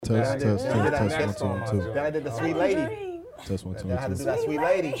Test, test, Next test, on 1, my 2. joint. Then I did the sweet lady. Test 1, 2, Then I had to do 2. that sweet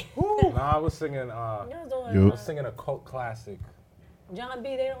lady. Nah, I was singing. I Yup. was singing a cult classic. John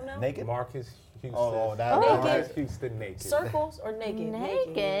B, they don't know? Naked? Marcus Houston. Oh, that Marcus Houston naked. Circles or naked?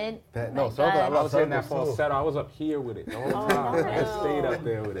 Naked. No, my circle. I God. I love was hitting that circles too. falsetto. I was up here with it the whole Oh, time. I no. stayed up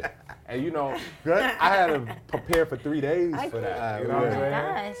there with it. And you know, Good? I had to prepare for 3 days for that. You know Oh what my I'm saying?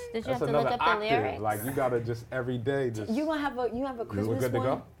 gosh. Did you That's have to another look up the octave. lyrics? Like you gotta just every day just. You gonna have a Christmas We're good to one?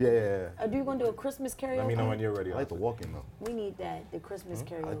 go. Yeah. Are you gonna do a Christmas karaoke? Let me know when you're ready. I like the walking though. We need that, the Christmas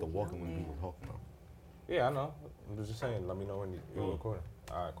karaoke. I like the walking Oh, when man. people talking though. Yeah, I know. I'm just saying. Let me know when you're recording.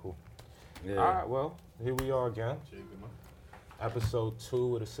 All right, cool. Yeah. All right, well, here we are again. Episode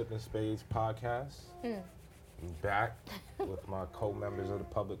 2 of the Sipping Spades podcast. I'm back with my co-members of the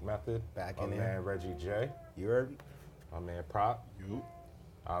Public Method. Back my in man there. Reggie J, You heard me? my man Prop. You.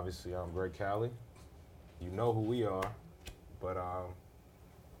 Obviously, I'm Greg Cali. You know who we are, but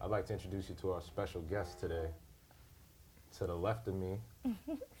I'd like to introduce you to our special guest today. To the left of me,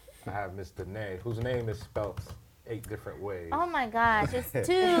 I have Miss Danae, whose name is spelt 8 different ways. Oh my gosh, it's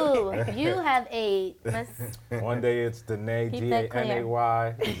 2. You have 8. Let's, One day it's Danae, Keep that clear.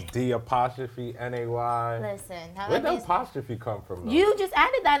 D-A-N-A-Y. It's D-apostrophe-N-A-Y. listen. How Where'd about that these? apostrophe come from, though? You just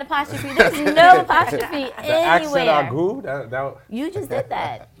added that apostrophe. There's no apostrophe The accent I anywhere. grew? That, You just did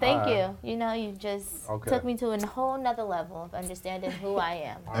that. Thank Alright. you. You know, you just Okay. took me to a whole nother level of understanding who I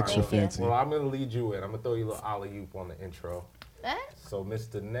am. Extra Thank you. fancy. well, I'm going to lead you in. I'm going to throw you a little alley-oop on the intro. Eh? So Miss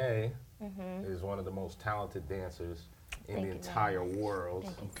Danae is one of the most talented dancers in Thank the you very entire much. world.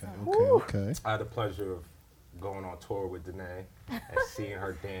 Thank you Okay, so okay, okay. I had the pleasure of going on tour with Danae and seeing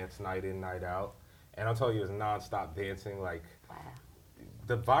her dance night in, night out. And I'll tell you, it's nonstop dancing. Like, Wow.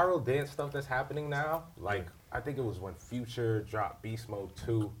 the viral dance stuff that's happening now, like, I think it was when Future dropped Beast Mode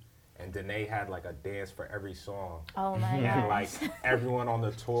 2, and Danae had, like, a dance for every song. Oh my And, like, gosh. everyone on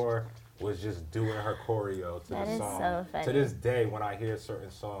the tour was just doing her choreo to That the is song. so funny. To this day, when I hear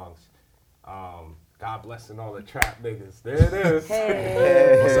certain songs, God blessing all the trap niggas. There it is.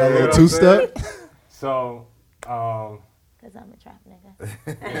 Hey. What's that You know little what I'm saying? 2-step? So, Because I'm a trap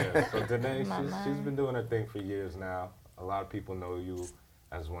nigga. yeah, so Danae, My she's mind. been doing her thing for years now. A lot of people know you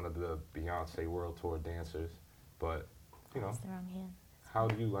as one of the Beyonce World Tour dancers, but, you know, That's the wrong hand. how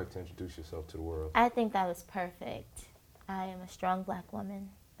do you like to introduce yourself to the world? I think that was perfect. I am a strong black woman.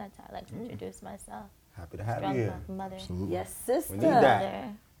 That's how I like to introduce myself. Happy to have Strong you here. black mother. Absolutely. Yes, sister. We need that.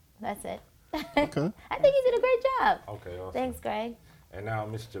 Mother. That's it. Okay. I think you did a great job. Okay, awesome. Thanks, Greg. And now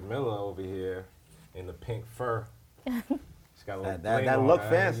Miss Jamila over here in the pink fur. She's got a little That- bling that on look her.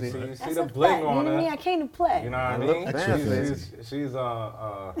 fancy. You see That's the a bling fact. You on know what I mean? her. I came to play. You know what I That mean? look fancy. She's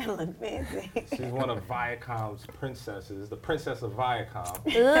Look fancy. she's one of Viacom's princesses, the princess of Viacom.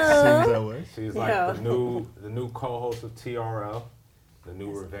 Ooh. Seems that way. She's like Yeah. the new co-host of TRL, the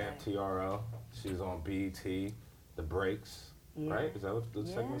new revamped TRL. She's on BET, The Breaks, Yeah. right? Is that what the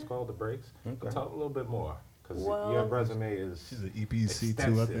segment's Yeah. called, The Breaks? Okay. Tell a little bit more, because Well- your resume is. She's an EPC too, I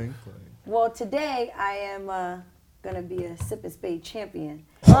Extensive. think. Well, today I am gonna be a sip and spade champion.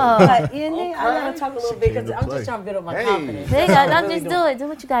 Oh. But you know, I gotta Okay. talk a little She bit came because to I'm play. just trying to build up my Hey. confidence. There you That's go. what Don't I'm just really do doing. it. Do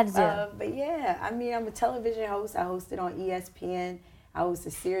what you got to do. But yeah, I mean, I'm a television host. I hosted on ESPN. I host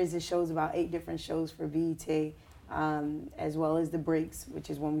a series of shows, about 8 different shows for BET, as well as The Breaks, which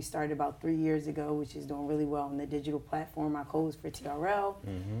is one we started about 3 years ago, which is doing really well on the digital platform. I co-host for TRL.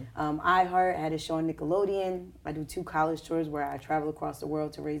 iHeart, I had a show on Nickelodeon. I do 2 college tours where I travel across the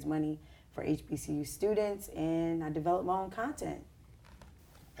world to raise money for HBCU students, and I develop my own content.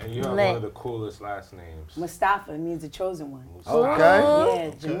 And you have Lit. one of the coolest last names. Mustafa means the chosen one. Okay.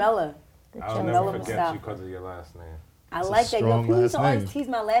 Yeah, Jamila. I'll Jamila never forget Mustafa. you because of your last name. I It's a like that. Yo, strong people used to last always name. tease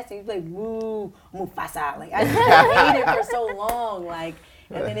my last name. He's like, woo, Mufasa. Like, I just hated it for so long. Like,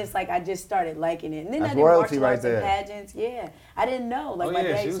 and then it's like, I just started liking it. And then That's I did royalty martial right arts and there. pageants. Yeah. I didn't know. Like, Oh my yeah,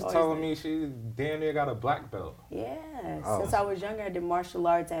 dad she used was to always telling me she damn near got a black belt. Yeah. Oh. Since I was younger, I did martial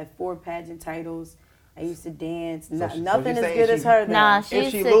arts. I had 4 pageant titles. I used to dance. So Nothing you as saying good as she- her, though. Nah, If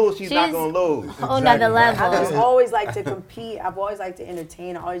she's she lose, she's not she's gonna lose. whole nother I just level. always like to compete. I've always liked to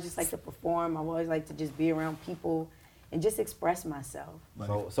entertain. I always just like to perform. I've always liked to just be around people and just express myself.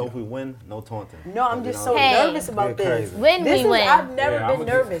 So if we win, no taunting. No, I'm just so Hey. nervous about You're this. crazy. When This we is, win. I've never Yeah, been I'ma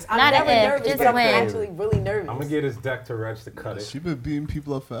nervous. I'm Not never an if, nervous, just but I'm win. actually really nervous. I'm gonna get his deck to Reg to cut it. She been beating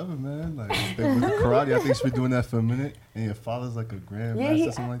people up forever, man. Like with karate, I think she been doing that for a minute. And your father's like a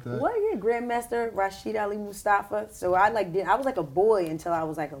grandmaster, something like that. What? Yeah, Grandmaster Rashid Ali Mustafa. So I was like a boy until I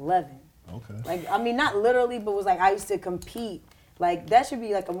was like 11. Okay. Like, I mean, not literally, but was like I used to compete. Like, that should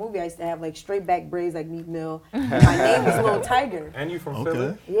be like a movie. I used to have like straight back braids like Meat Mill. My name was Little Tiger. And you from Okay.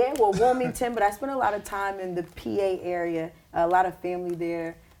 Philly? Yeah, well, Wilmington, but I spent a lot of time in the PA area, a lot of family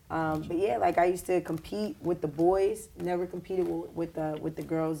there. But yeah, like I used to compete with the boys, never competed with the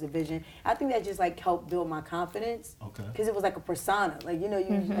girls division. I think that just like helped build my confidence. Okay. Because it was like a persona, like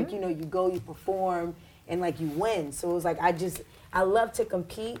you go, you perform, and like you win. So it was like I love to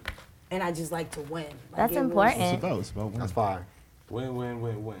compete, and I just like to win. Like, That's it was- important. It's about winning. That's fire. Win, win,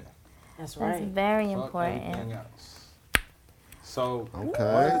 win, win. That's That's right. very Fuck important. everything else. So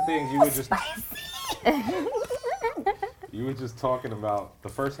Okay. one of the things you were just you were just talking about, the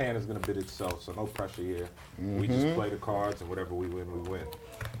first hand is gonna bid itself, so no pressure here. We just play the cards, and whatever we win, we win.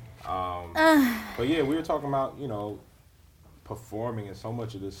 But yeah, we were talking about, you know, performing, and so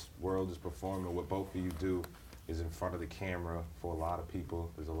much of this world is performing. What both of you do is in front of the camera for a lot of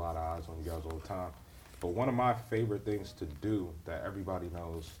people. There's a lot of eyes on you guys all the time. But one of my favorite things to do that everybody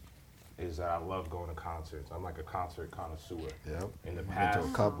knows is that I love going to concerts. I'm like a concert connoisseur. Yep. In the Been to past,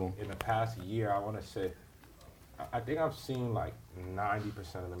 a couple. in the past year, I want to say, I think I've seen like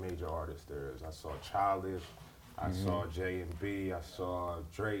 90% of the major artists there is. I saw Childish, I saw J&B, I saw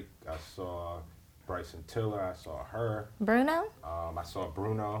Drake, I saw Bryson Tiller, I saw her, Bruno? I saw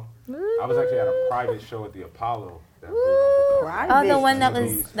Bruno. I was actually at a private show at the Apollo. That Bruno performed. Oh, the one that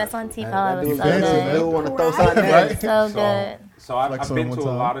Private. was that's on TV. That Oh, it dude was so fancy, fancy. man. Dude good. want to throw something in. Right? So good. So I've Flex on been one to a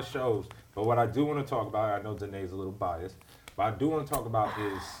time. lot of shows, but what I do want to talk about, I know Danae's a little biased, but I do want to talk about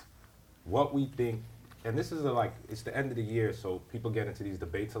is what we think, and this is it's the end of the year, so people get into these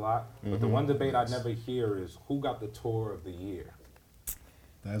debates a lot, but the one debate I never hear is who got the tour of the year.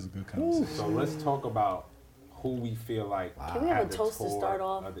 That's a good conversation. So let's talk about who we feel like Can we have had a the toast to tour start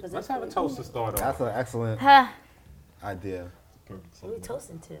off? of the- 'Cause Let's that's have a what- toast to start That's off. an excellent Huh. idea. Perfect. What are we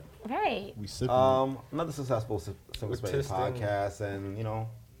toasting to? Right. We sipping. Another successful Simple We're Space testing. podcast, and you know,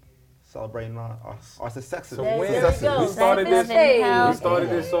 celebrating our successes. So There win. we go. We started Life this. is in We health. started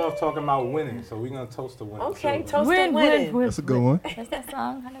this off talking about winning, so we're gonna toast to winning. Okay, too. toast to winning. That's a good one. What's that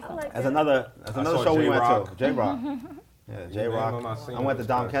song? How does that That's another saw show we went J-Rock. to. J-Rock. Yeah, name J-Rock. them, I seen I them went to this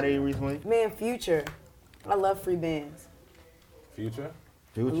Dom past Kennedy year. recently. Man, Future. I love free bands. Future.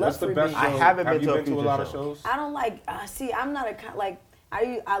 Future. love That's the free best bands. show. I haven't Have been you to a been to a Future lot of show. shows? I don't like. See, I'm not a like.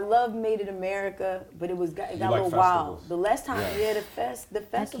 I love Made in America, but it got You a like little wild. festivals. The last time, the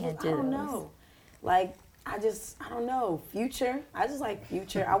festival. can't I do don't those. know. Like I don't know. Future. I just like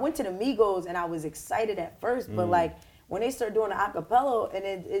Future. I went to the Migos and I was excited at first, but like when they started doing the acapella and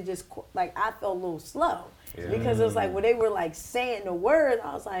it just like I felt a little slow because it was like when they were like saying the words,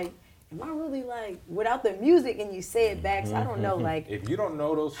 I was like, am I really like without the music and you say it back? So I don't know. Like If you don't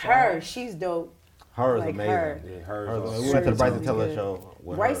know those songs, her, she's dope. Her is like amazing. her. yeah, hers Her is are amazing. We went to the Bryson Super Tiller good. show.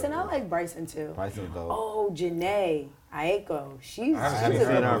 with Bryson, her. I like Bryson too. Bryson's dope. Oh, Janae Aiko. She's I haven't haven't she's seen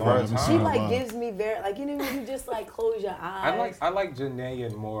a, her in a long first. time. she Wow. like gives me very like you know when you just like close your eyes. I like Janae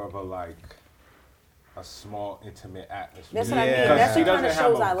in more of a small, intimate atmosphere. That's what I mean. Yeah. That's She the kind doesn't of have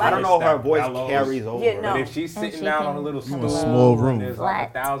shows a I I like. don't know if her that voice bellows. carries over. Yeah, no. But if she's And sitting she down can on a little have stool, a small room. and there's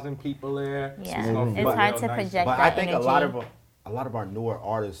like Flat. 1,000 people there, Yeah. she's gonna It's feel hard real to nice. project But that I think energy. a lot of our newer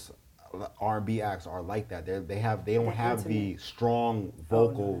artists, R&B acts are like that. They don't They're have the intimate. strong Oh,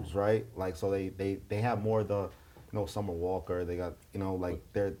 vocals, right? Like so they have more of the Summer Walker. They got like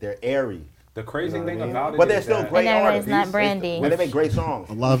they're airy. The crazy You know what I thing mean? about it But they're is still that great And everybody's artists. not These- Brandy. But they make great songs.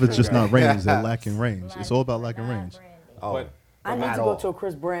 A lot of it's just not range. They're lacking range. It's all about lacking range. Oh, But I need at to go all. to a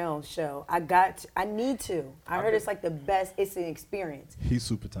Chris Brown show. I need to. I heard it's like the best. It's an experience. He's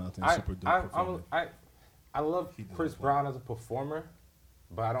super talented and super dope performer. I love He did Chris it well. Brown as a performer,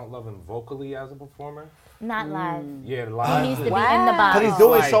 but I don't love him vocally as a performer. Not live. Yeah, He live. needs to be in the Wow. box. Because he's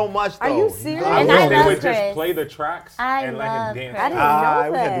doing Like- so much though. Are you He's doing serious? I And wish I they love would Chris. just play the tracks I and let love him dance. Chris. I didn't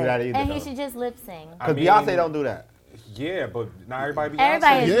know we can't do that. that either. And he though. should just lip sync. Because mean- Beyonce don't do that. Yeah, but not everybody.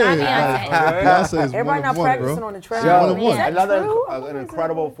 Everybody is Beyonce. not Yeah, Beyonce. Beyonce is one Everybody not of one, practicing bro. on the track. She's one of Yeah. one. Is that Another true? an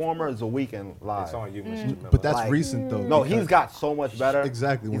incredible performer is The Weeknd live. It's on you, Mr. Mm. Miller. But that's Like- recent though. No, because- he's got so much better.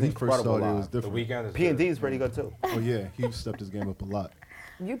 exactly when He's he first incredible started, it was live. the different. weekend is P&D good. is pretty good too. Oh yeah, he stepped his game up a lot.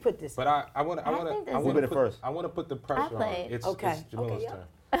 You put this. But I want I think this to is- Who did it first? I want to put the pressure on. played. It's Okay. it's Jamila's Okay,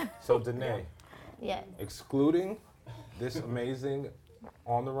 turn. So Danae, Yeah. excluding this amazing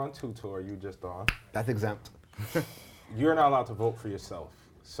On the Run 2 tour you just on, That's exempt. you're not allowed to vote for yourself.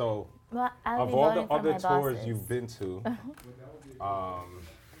 So Well, I'll of be all voting the for other my tours bosses. you've been to,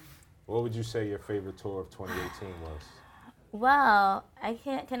 what would you say your favorite tour of 2018 was? Well, I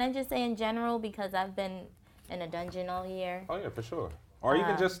can't. Can I just say in general because I've been in a dungeon all year. Oh yeah, for sure. Or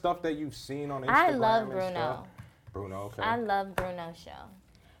even just stuff that you've seen on Instagram. I love and Bruno. stuff. Bruno, okay. I love Bruno's show.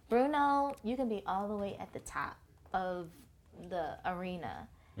 Bruno, you can be all the way at the top of the arena,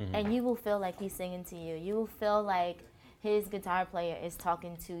 and you will feel like he's singing to you. You will feel like his guitar player is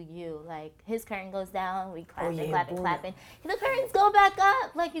talking to you. Like his curtain goes down, we clapping, yeah, clapping, boom. clapping. The curtains go back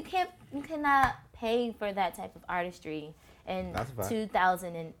up. Like you cannot pay for that type of artistry in That's a fact.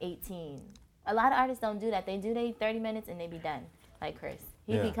 2018. A lot of artists don't do that. They do they 30 minutes and they be done. Like Chris,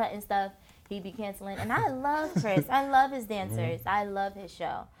 he be Yeah. cutting stuff, he be canceling, and I love Chris. I love his dancers. I love his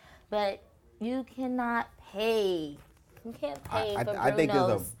show, but you cannot pay. You can't pay for I think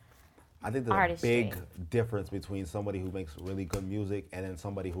there's Bruno's. a artistry. big difference between somebody who makes really good music and then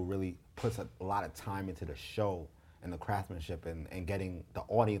somebody who really puts a lot of time into the show and the craftsmanship and getting the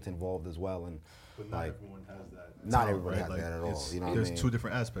audience involved as well. And But not like, everyone has that. not talent, everybody right? has Like, that at all. it's- You know what I there's mean? two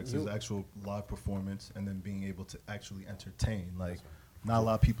different aspects. There's actual live performance and then being able to actually entertain. Like, not a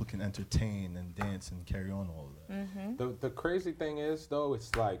lot of people can entertain and dance and carry on all of that. The crazy thing is though,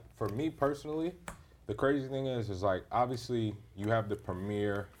 it's like for me personally, the crazy thing is like obviously you have the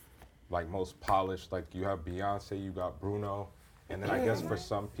premier, like most polished, like you have Beyonce, you got Bruno, and then I guess for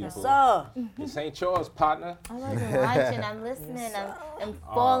some people, So, this ain't yours, partner. I wasn't watching. I'm listening. I'm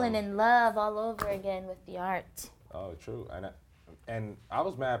falling in love all over again with the art. Oh, true. And I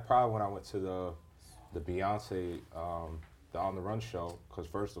was mad proud when I went to the Beyonce the On the Run show, because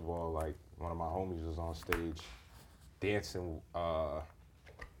first of all, like one of my homies was on stage dancing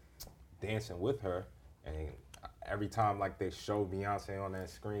with her, and every time like they show Beyonce on that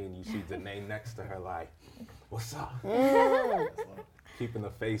screen, you see Danae next to her like, "What's up?" Keeping the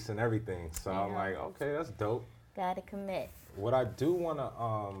face and everything. So I'm like, okay, that's dope. Gotta commit. What I do wanna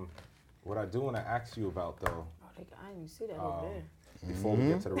ask you about though, I didn't even see that over there. before we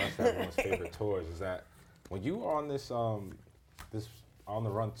get to the rest of everyone's favorite tours, is that when you were on this this On the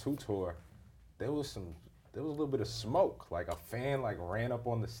Run 2 tour, there was a little bit of smoke, like a fan like ran up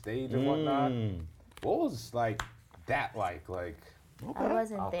on the stage and whatnot. What was like that like? I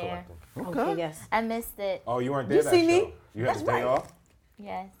wasn't I'll there. collect them. Okay, yes. I missed it. Oh, you weren't there You that see me? show. You had That's the day right. off.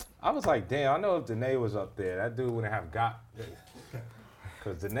 Yes. I was like, damn, I know if Danae was up there, that dude wouldn't have got.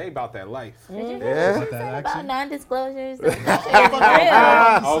 Cause Danae about that life. Did you Yeah. hear what she About that said about action? non-disclosures? That shit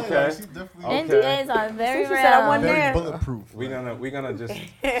is real. Okay. She definitely Okay. NDAs are very She real. said I wasn't very there. bulletproof. We're gonna just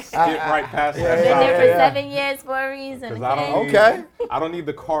skip right past that. Been there for Yeah. 7 years for a reason. 'Cause I don't Okay. need- Okay. I don't need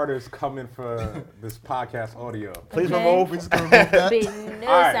the Carters coming for this podcast audio. Please Okay. remove. We're just gonna remove that. Big no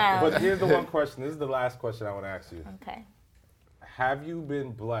All right, sound. but here's the one question. This is the last question I want to ask you. Okay. Have you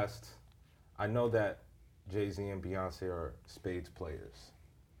been blessed? I know that Jay-Z and Beyonce are spades players.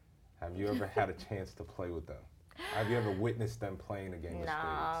 Have you ever had a chance to play with them? Have you ever witnessed them playing a game of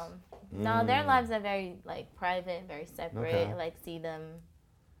No. spades? No, their lives are very like private, very separate. Okay. I like see them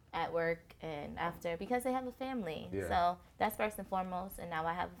at work and after because they have a family. Yeah. So that's first and foremost. And now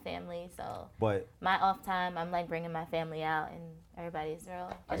I have a family, so But my off time, I'm like bringing my family out and everybody's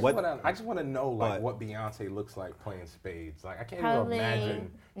real. I What- just want to know like but- what Beyonce looks like playing spades. Like I can't Probably even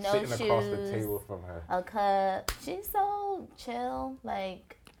imagine no sitting across the shoes. table from her. A cup. She's so chill.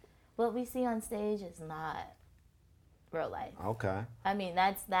 Like what we see on stage is not real life. okay. I mean,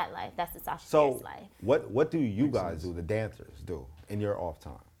 that's that life. That's the Sasha So Fierce life. what do you guys do? The dancers do in your off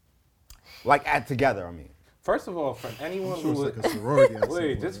time? Like together, I mean. First of all, for anyone Sure, who it's was like a sorority. at some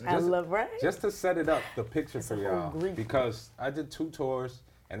wait, point, just right? I love right. just to set it up, the picture for a whole y'all, Greek. because I did 2 tours,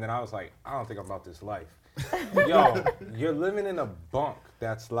 and then I was like, I don't think I'm about this life. Yo, you're living in a bunk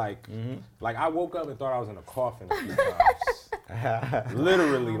that's like, like I woke up and thought I was in a coffin a few times.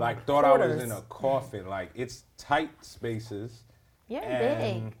 Literally, like thought I was in a coffin. Like it's tight spaces. You're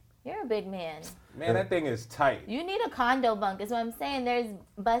And- big. You're a big man. Man, that thing is tight. You need a condo bunk, is what I'm saying. There's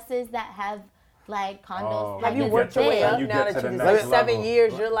buses that have like condos. Oh. like Have you this worked your big. way up You now get that to you the did next 7 level.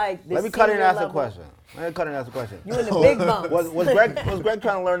 years? You're like this. Let me cut in and senior ask a level. question. Let me cut in and ask a question. You in the big bumps. Was Greg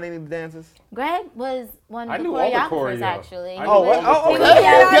trying to learn any of the dances? Greg was one I of the knew all the choreographers choreo. actually. I He knew Oh, all was- the what? Oh, he okay. was choreo. out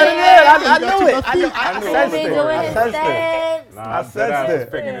Get it in. there. I knew it. I I knew He sensed be it. doing I his sensed it. steps. Nah, I that sensed ass it.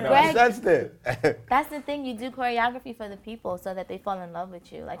 picking it up. Greg- I sensed it. That's the thing. You do choreography for the people so that they fall in love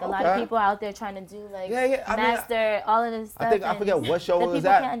with you. Like a lot of Okay. people out there trying to do like Yeah. I mean, master all of this stuff. I forget and what show the it was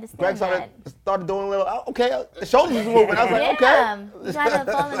people at. can't understand Greg that. started doing a little. Okay, the shoulders was moving. I was like, Yeah, okay. you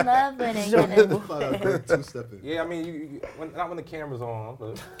gotta fall in love with it. You gotta- Thought I was very two-stepping. Yeah, I mean, not when the camera's on,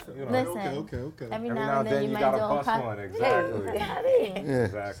 but you know. Listen, Okay. every Every now and then you might gotta do a bust pop. one, Yeah, exactly. Yeah.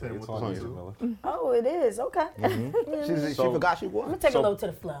 Exactly. Say It's what on the you, fuck. Miller. Oh, it is. Okay. She So- forgot she I'm won. gonna take So- a load to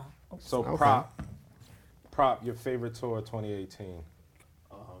the floor. So Okay. prop, your favorite tour of 2018.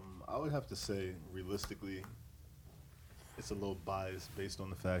 I would have to say, realistically, it's a little biased based on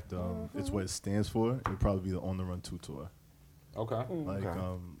the fact it's what it stands for. It would probably be the On the Run 2 tour. Okay. Like, Okay.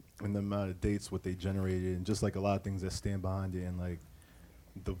 and the amount of dates, what they generated, and just like a lot of things that stand behind it, and like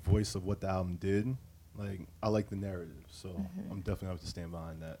the voice of what the album did. Like, I like the narrative, so I'm definitely gonna have to stand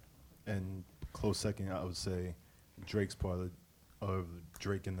behind that. And close second, I would say Drake's part of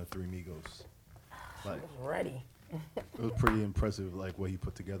Drake and the Three Migos. Like, Ready. it was pretty impressive, like what he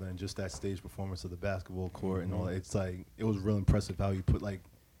put together, and just that stage performance of the basketball court and all that. It's like, it was real impressive how he put, like,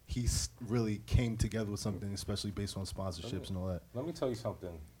 really came together with something, especially based on sponsorships and all that. Let me tell you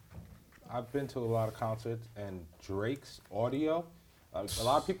something. I've been to a lot of concerts, and Drake's audio, a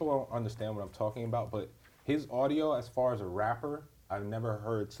lot of people don't understand what I'm talking about, but his audio, as far as a rapper, I've never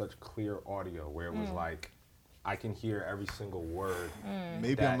heard such clear audio where it was like, I can hear every single word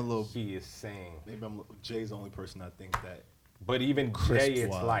Maybe that I'm a little. he is saying. Maybe Jay's the only person I think that. But even Crisp Jay,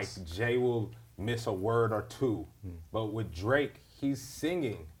 it's wise. like Jay will miss a word or two. But with Drake, he's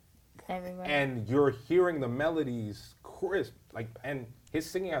singing, Everywhere. and you're hearing the melodies crisp. Like, and his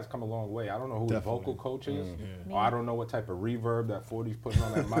singing has come a long way. I don't know who Definitely. his vocal coach is, Me. or I don't know what type of reverb that 40's putting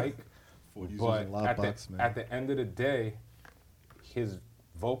on that mic. For using But live box, man. at the end of the day, his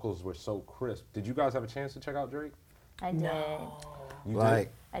vocals were so crisp. Did you guys have a chance to check out Drake? I did. You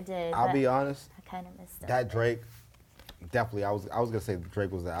Like, I did. I'll but be honest, I kind of missed it. that Drake, definitely, I was gonna say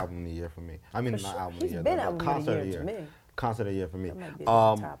Drake was the album of the year for me. I mean, For not sure. album of He's the year, been the album of the concert of the year year. to me. Concert of the year for me. That might be a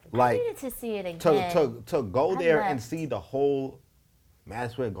different topic. I Like, needed to see it again. to go I there and left. see the whole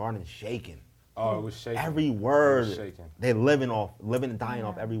Madison Square Garden shaking. Oh, it was shaking. Every It was word, shaking. they living and dying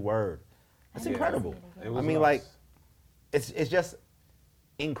off every word. It's I need to incredible. see it again. It I was mean, nuts. like, it's just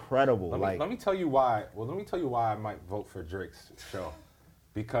incredible. Let me tell you why. Well, let me tell you why I might vote for Drake's show.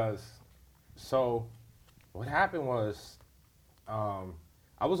 Because, so, what happened was, I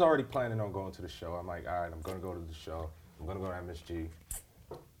was already planning on going to the show. I'm like, all right, I'm going to go to the show. I'm going to go to MSG.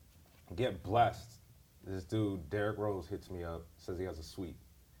 Get blessed. This dude, Derrick Rose, hits me up, says he has a suite.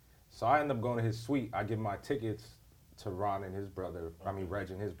 So I end up going to his suite. I give my tickets to Ron and his brother,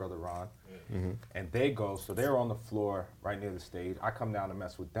 Reg and his brother Ron. And they go, so they're on the floor right near the stage. I come down to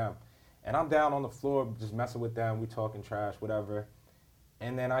mess with them. And I'm down on the floor just messing with them. We talking trash, whatever.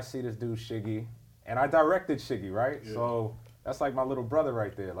 And then I see this dude, Shiggy. And I directed Shiggy, right? Yeah. So that's like my little brother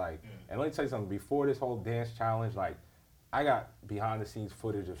right there. Like, and let me tell you something. Before this whole dance challenge, like, I got behind the scenes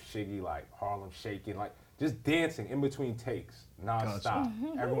footage of Shiggy, like Harlem shaking, like just dancing in between takes, nonstop.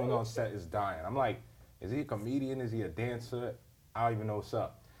 Everyone on set is dying. I'm like, is he a comedian? Is he a dancer? I don't even know what's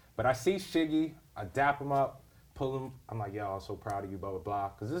up. But I see Shiggy, I dap him up, pull him. I'm like, yo, I'm so proud of you, blah, blah, blah.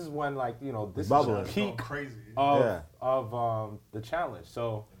 Because this is when, like, you know, this Bubbling. is the peak crazy. of the challenge.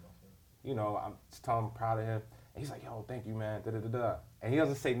 So, you know, I'm just telling him I'm proud of him. And he's like, yo, thank you, man, da-da-da-da. And he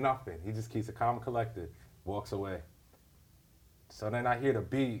doesn't say nothing. He just keeps it calm and collected, walks away. So then I hear the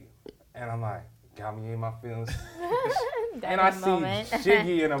beat, and I'm like, got me in my feelings. And I see moment.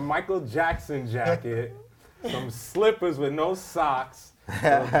 Shiggy in a Michael Jackson jacket, some slippers with no socks.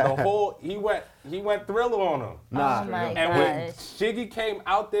 The whole he went Thriller on him. Nah. Oh my And when gosh. Shiggy came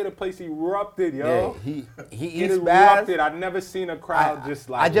out there, the place erupted, yo. Yeah, he It eats bad. erupted. I've never seen a crowd just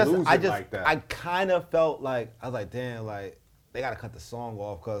like lose it like that. I kind of felt like, I was like, damn, like, they got to cut the song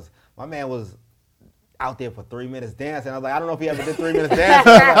off because my man was out there for 3 minutes dancing. I was like, I don't know if he ever did 3 minutes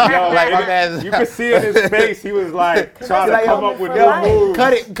dancing. Yo, like, my man, you could see in his face, he was like trying to like, come yo, up with for new life. moves.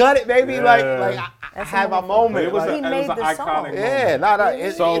 cut it, baby. Yeah. Like I That's had my wonderful. moment. But it was, like, He it was made an the iconic song. moment. yeah,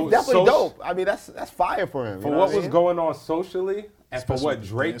 it's So- definitely so- dope. I mean, that's fire for him. For you know what I was mean? going on socially, and for Especially what with the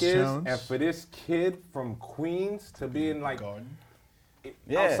Drake dance is, challenge. and for this kid from Queens to be in like Garden.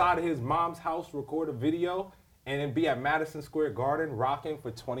 Yeah. outside of his mom's house, record a video, and then be at Madison Square Garden rocking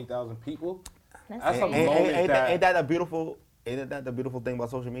for 20,000 people. That's a amazing. moment Ain't that the beautiful thing about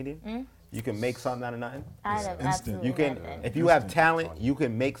social media? You can make something out of nothing. I'd have Instant. absolutely You can, loved it. if you have Instant. talent, you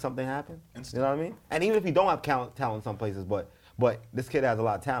can make something happen. Instant. You know what I mean? And even if you don't have talent in some places, but this kid has a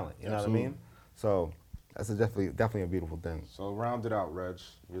lot of talent. You know what I mean? So that's definitely a beautiful thing. So round it out, Reg.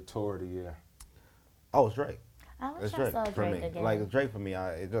 Your tour of the year. Oh, it's Drake. I wish It's I Drake saw for Drake me. again. Like it's Drake for me.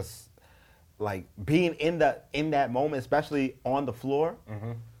 It just like being in that moment, especially on the floor,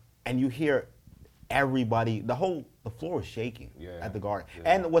 and you hear everybody. The floor is shaking Yeah. at the Garden.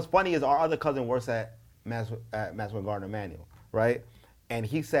 Yeah. And what's funny is our other cousin works at Madison Garden Emmanuel, right? And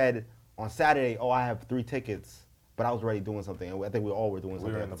he said on Saturday, "Oh, I have 3 tickets." But I was already doing something. And I think we all were doing We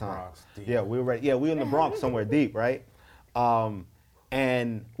something were at in the the time. Bronx, deep. Yeah, we were ready. Yeah, we were in the Bronx somewhere deep, right?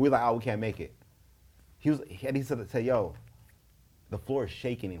 And we were like, "Oh, we can't make it." He said, "Yo, the floor is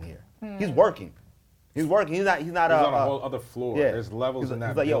shaking in here." He's working. He's working. He's not He's on a whole other floor. yeah. There's levels He's in that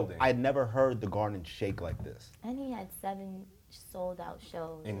he's like, building. Yo, I'd never heard the Garden shake like this. And he had 7 sold-out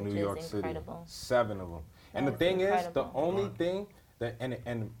shows, in which New York is City. incredible. 7 of them. And the That thing is is, the incredible. only thing that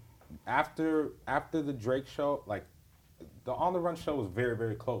and after the Drake show, like the On the Run show was very,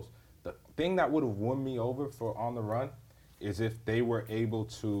 very close. The thing that would have won me over for On the Run is if they were able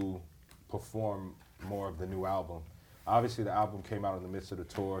to perform more of the new album. Obviously, the album came out in the midst of the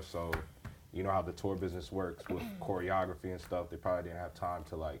tour, so you know how the tour business works with choreography and stuff. They probably didn't have time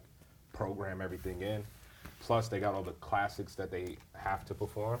to like program everything in. Plus, they got all the classics that they have to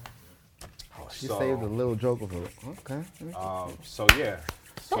perform. Oh, she saved a little joke of her. Okay. So yeah.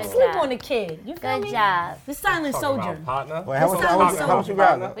 Don't Good sleep job. on the kid. You feel Good me? job. The silent Talking about soldier. partner. Wait, how much you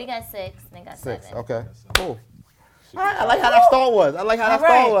got? We got 6. They got 7. 6. Okay. Cool. All right, I like how that stall was. I like how that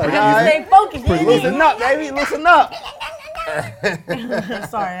stall was. You All right. stay focused. You Loosen up, baby. Loosen up.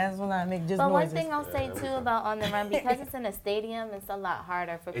 Sorry, that's when I make just But one noises. thing I'll say too about On the Run, because it's in a stadium, it's a lot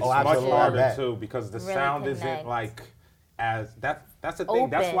harder for It's people much absolutely. to harder bet. too because the Really sound connect. isn't like as that's the thing.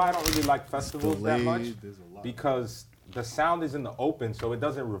 That's Open. why I don't really like festivals that much delayed, there's a lot. because the sound is in the open, so it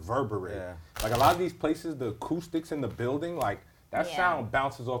doesn't reverberate. Yeah. Like a lot of these places, the acoustics in the building, like that Yeah. sound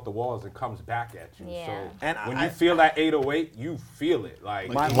bounces off the walls and comes back at you. Yeah. So And when I- you feel that 808, you feel it. Like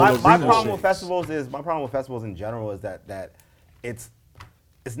My the my arena problem with shakes. festivals is in general is that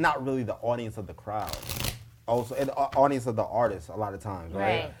it's not really the audience of the crowd. Also, the audience of the artist a lot of times,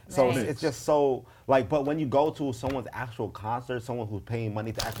 right? Right, So right. it's just so like, but when you go to someone's actual concert, someone who's paying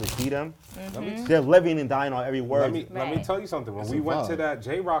money to actually see them, they're living and dying on every word. let me Right. tell you something. When It's we a went to vibe. that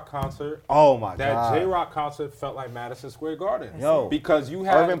J-Rock concert, Oh my that god. J-Rock concert felt like Madison Square Garden. Yo. Because you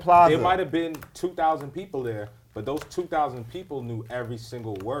had, Irving Plaza. there might have been 2,000 people there, but those 2,000 people knew every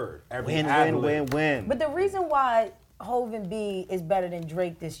single word, every Win, ad-lib. win, win, win. But the reason why Hov and B is better than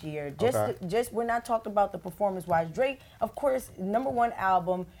Drake this year, just we're not talking about the performance-wise. Drake, of course, #1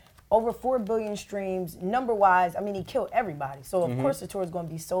 album, over 4 billion streams. Number-wise, I mean, he killed everybody. So of course the tour is going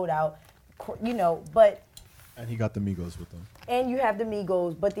to be sold out, you know. But And he got the Migos with him. and you have the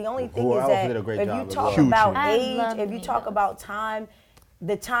Migos. But the only thing Who is also that did a great if job you as talk well. about I age, love if you talk Migos. about time,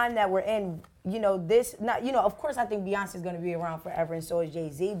 the time that we're in, you know, this not, you know, of course I think Beyonce's going to be around forever and so is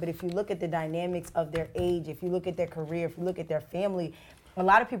Jay-Z, but if you look at the dynamics of their age, if you look at their career, if you look at their family, a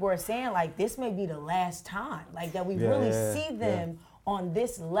lot of people are saying like this may be the last time like that we really see them on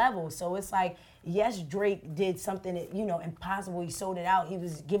this level. So it's like, yes, Drake did something that, you know, impossible. He sold it out. He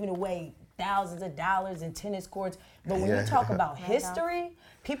was giving away thousands of dollars in tennis courts. But when you talk about history,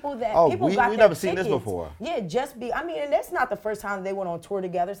 people that people we got their never seen this tickets. before. Yeah, I mean, and that's not the first time they went on tour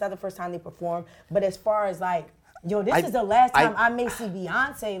together. It's not the first time they performed. But as far as like, yo, this is the last time I may see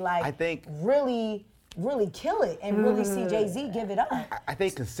Beyonce like I think- really kill it and really see Jay-Z give it up. I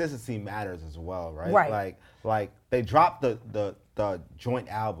think consistency matters as well, right? Right. Like they dropped the joint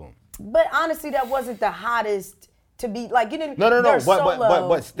album. But honestly, that wasn't the hottest to be like you didn't. No, their but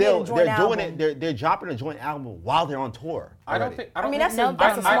solo, still yeah, joint they're doing album. it. They're dropping a joint album while they're on tour. I don't already. think. I mean, think-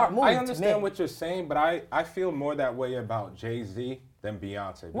 that's a smart move I to understand me. what you're saying, but I feel more that way about Jay-Z than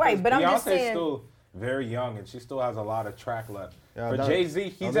Beyonce. Right, Because but I'm just Beyonce's saying- still very young and she still has a lot of track left. Yeah, For don't- Jay-Z, don't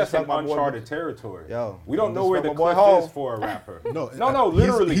he's just in disrespect my boy- uncharted territory. Yo, we don't don't know where the disrespect my cliff boy is Hov. for a rapper. No,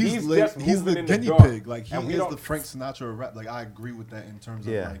 literally, he's like, just he's moving the in the guinea dark. pig. Like he And we is don't- the Frank Sinatra of rap. Like I agree with that in terms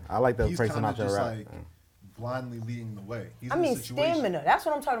of Yeah, like I like the he's Frank kinda Sinatra just rap. like blindly leading the way. He's I in a mean, situation. stamina. That's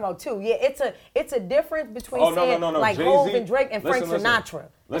what I'm talking about too. Yeah, it's a difference between Oh no saying no! like Jay-Z, Hov and Drake and Frank listen, Sinatra.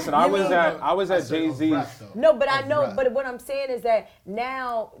 Listen, You I mean- was I at said of Jay-Z's. rap, though. No, but I Of know. rap. But what I'm saying is that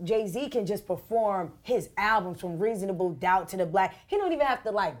now Jay-Z can just perform his albums from Reasonable Doubt to The Black. He don't even have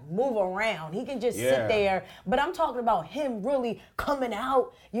to like move around. He can just Yeah. sit there. But I'm talking about him really coming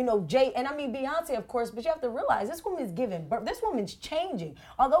out. You know, and I mean Beyonce, of course. But you have to realize this woman's giving birth. This woman's changing.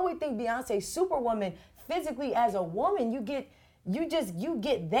 Although we think Beyonce's Superwoman, physically as a woman, you get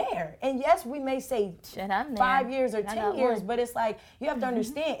there. And yes, we may say Shit, I'm there. 5 years or I 10 got years, one. but it's like you have to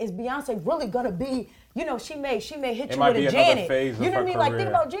understand: is Beyonce really gonna be? You know, she may hit It you might with be a another Janet. phase You of know what I her mean? Like think career.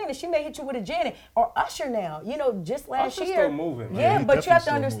 about Janet. She may hit you with a Janet or Usher now. You know, just last Usher's year. still moving, man. Yeah, He but you have to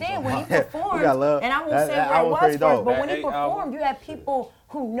definitely still understand when he moves on. performed, We got love. and I won't That- say that where it album's was pretty first, dope. but That when he 8 performed, album. you had people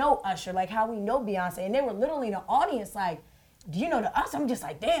who know Usher, like how we know Beyonce, and they were literally in the audience like, do you know to us? I'm just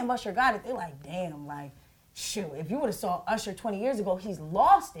like, damn, Usher got it. They're like, damn, like, shoot, if you would have saw Usher 20 years ago, he's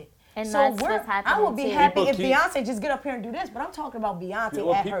lost it. And so that's what's I would be happening, too. happy People if keep- Beyonce just get up here and do this, but I'm talking about Beyonce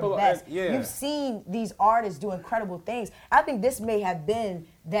Well, at her people are- best. yeah. You've seen these artists do incredible things. I think this may have been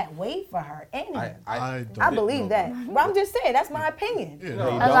that way for her. And I I believe that. But I'm just saying, that's my opinion. Yeah, No,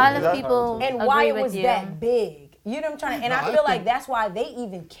 no, A don't- lot is of that- people And agree why it with was you. that big. You know what I'm trying to, and No, I I feel like think- that's why they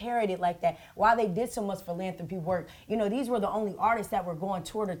even carried it like that. Why they did so much philanthropy work. You know, these were the only artists that were going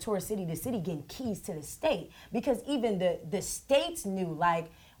tour to tour, city to city, getting keys to the state. Because even the states knew, like,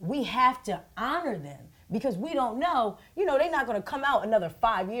 we have to honor them. because we don't know, they're not going to come out another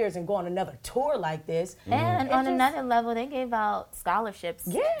 5 years and go on another tour like this. And It's on just- another level, they gave out scholarships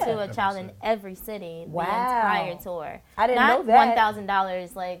Yeah. to a child in every city Wow. the entire tour. I didn't Not know that.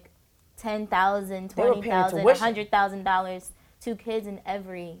 $1,000, like $10,000, They were paying $20,000, tuition. $100,000 to kids in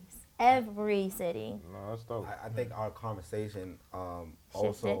every city. No, that's dope. I think our conversation Shifted.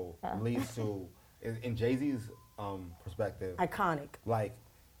 also leads to, in Jay-Z's perspective, Iconic. like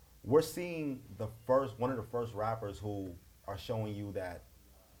we're seeing one of the first rappers who are showing you that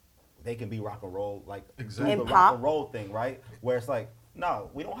they can be rock and roll, like Exactly. do the And rock pop. and roll thing, right? Where it's like, no,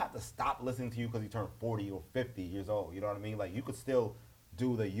 we don't have to stop listening to you because you turned 40 or 50 years old. You know what I mean? Like you could still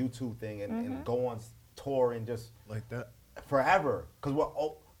do the YouTube thing and go on tour and just Like that. forever, because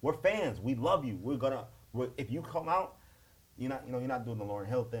we're fans. We love you. If you come out, you're not doing the Lauryn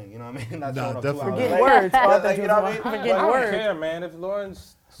Hill thing. You know what I mean? Not Nah, showing up 2 definitely hours Forget late. words. Oh, I Like, thought you you know was what I mean? about- I Forget don't words. care, man. If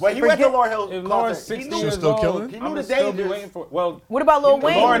Lauren's Well, he went to Forget- Lauryn Hill if Lauren's concert. 60 He knew She was years still old, killing? He knew I'm the still be dangers. waiting for. Well, What about Lil the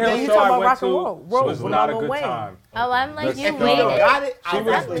Wayne? Lauryn Hill You show talking I about went rock and to roll? Roll. was What not about a Lil good Wayne? time. Oh, I'm like, Let's you go. If you still waited. got it, She I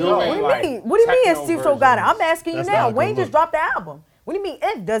was definitely doing know. What do you like mean? What do you mean techno if Steve still got it? I'm versions. asking you That's now. not a Wayne good just look. dropped the album. What do you mean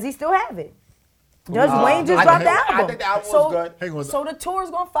if? Does he still have it? Does Uh, Wayne just I drop think- the album? I think the album was good. Hang on. So the tour's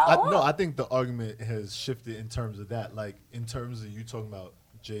gonna follow up. No, I think the argument has shifted in terms of that. Like in terms of you talking about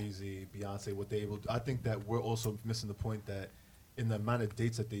Jay-Z, Beyonce, what they able to do. I think that we're also missing the point that in the amount of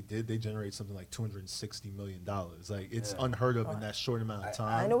dates that they did, they generate something like $260 million. Like it's unheard of in that short amount of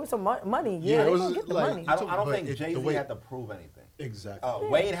time. I know it's some money. Yeah, Yeah, it they was gonna get the like- money. I don't But think the Jay-Z way- had to prove anything. Exactly.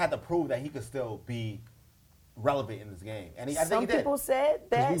 Wayne had to prove that he could still be relevant in this game, and I think Some he did. people said we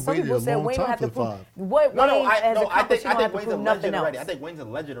that. Some waited people a said long Wayne don't time have for to the prove five. what No, Wayne has I accomplished. think He don't have to Wayne's a prove nothing legend else. already. I think Wayne's a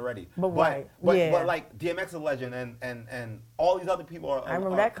legend already. But right, yeah. but like DMX is a legend, and all these other people are. I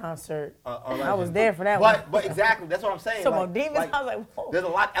remember that concert. are I was legends. there for that one. But exactly, that's what I'm saying. Some of Demons, I was like, whoa. There's a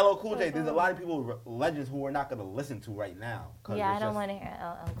lot. LL Cool J. There's a lot of people, legends, who we're not gonna listen to right now. 'cause Yeah, I it's don't just- want to hear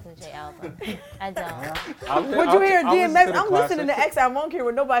LL Cool J album. I don't. Would you hear DMX? I'm listening to X. X. I won't care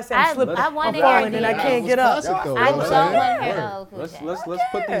what nobody said. I- I'm slipping. I wanna I'm hear falling and I DMX. can't get up. Classic, though. I You know don't what want I'm to saying? hear Word. LL Cool J. Let's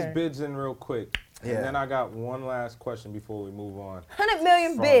put these care. bids in real quick, Yeah. and then I got one last question before we move on 100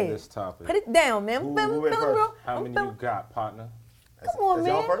 million from bid. this topic. Put it down, man. Who I'm feeling went real. first? How I'm many feeling- you got, partner? Come on, Is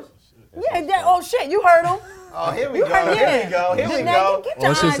y'all man. first? Yeah, that, oh shit, you heard him. Oh, here we You go. heard Here him. we go. Here we Now go. Get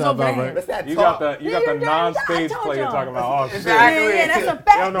your Oh, shit eyes sound over about here. right. That's that You talk. got the Yeah, non-stage I told player y'all. talking about oh shit. Exactly. Yeah, that's a You fact.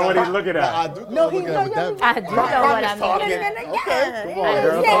 don't know what he's looking I at. do know No, what he I'm looking know at with you. that. I do know what I'm talking. doing. Okay, Come on,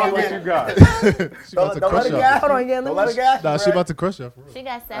 girl. Tell me what you got. She about to Don't let crush it you. gas. Hold on, yeah, Don't let let me- it gas. Nah, she about to crush you. For real. She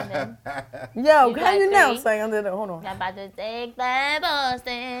got 7. Yo, You how got you now? 3. Say under the, hold on. I'm about to take that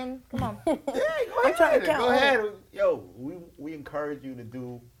Boston. Come on. Yeah, go I'm trying to ahead. count. Go ahead. Yo, we encourage you to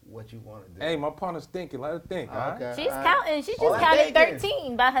do what you want to do. Hey, my partner's thinking. Let her think. All right? Okay. She's all right. counting. She All just that counted thinking.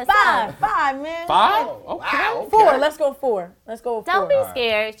 13 by herself. Five, man. 5? Oh, Okay. wow, 4. okay. Let's go 4. Let's go 4. Don't be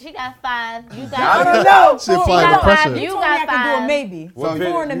scared. She got 5. You I got don't know. She Four. applying You got pressure. five. You You told me got I could do a 5. maybe. What So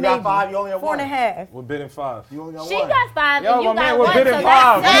bid? 4 and a you maybe. got 5, you only have 4 and a 1. half. We're bidding 5. You only got She 1. got 5 Yo, and you my man, got we're 1. bidding So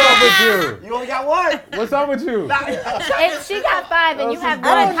 5. that's What's up 7. with you? You only got 1. What's up with you? If she got 5 and you have 1,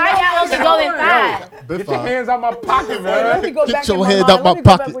 I don't how y'all only know. going 5? Bit Get your five. hands out my pocket, Let me man. go Get back your in my hand mind. out my Let me go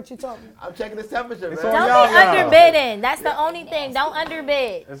back pocket. what you told me. I'm checking this temperature, It's man. on Don't y'all be now. underbidding. That's the only thing. Don't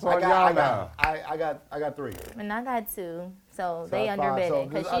underbid. It's I on y'all now. got 3. And I got 2. So they that's fine. underbidding. So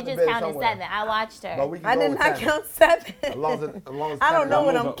Because just she just underbid counted somewhere. 7. I watched her. But we can I go did with not 10. count 7. As long as I don't know 10.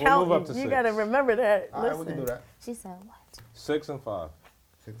 what We'll I'm move up- we'll move up counting. to You 6. got to remember that. All right, we Listen. can do that. She said, what? 6 and 5.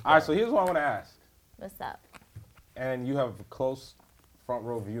 6, All right, so here's what I want to ask. What's up? And you have a close front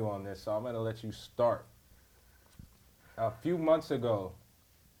row view on this, so I'm going to let you start. A few months ago,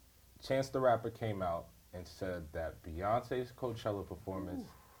 Chance the Rapper came out and said that Beyonce's Coachella performance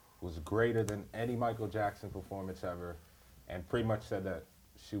was greater than any Michael Jackson performance ever, and pretty much said that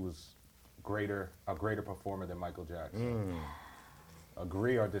she was a greater performer than Michael Jackson.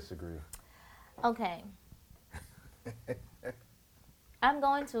 Agree or disagree? Okay. I'm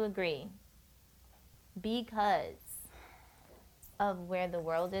going to agree because of where the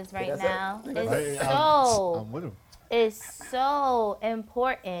world is right that's it. now. Hey, I'm with him. It's so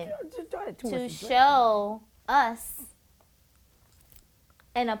important Just try it too to much. show us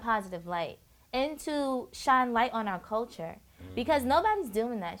in a positive light and to shine light on our culture because nobody's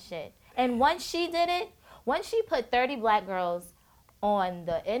doing that shit. And once she did it, once she put 30 black girls on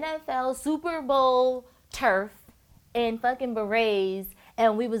the NFL Super Bowl turf in fucking berets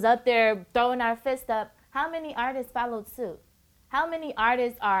and we was up there throwing our fist up, how many artists followed suit? How many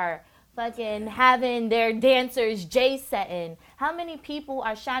artists are fucking having their dancers J-setting? How many people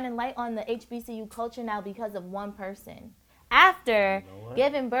are shining light on the HBCU culture now because of one person? After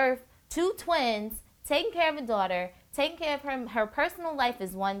giving birth to twins taking care of a daughter, taking care of her personal life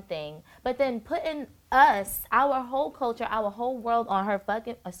is one thing, but then putting us, our whole culture, our whole world on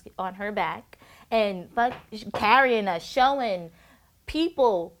her back, and carrying us, showing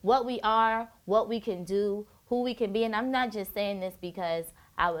people what we are, what we can do, who we can be. And I'm not just saying this because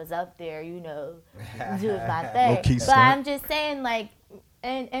I was up there, doing my thing. Low-key But stunt. I'm just saying, like,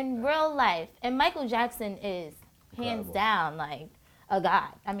 in real life, and Michael Jackson is hands Incredible. down like a god.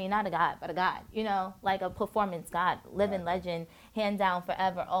 I mean, not a god, but a god. Like a performance god, living legend, hand down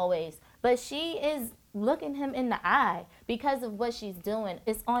forever, always. But she is looking him in the eye because of what she's doing.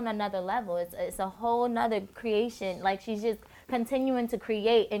 It's on another level. It's a whole nother creation. Like, she's just continuing to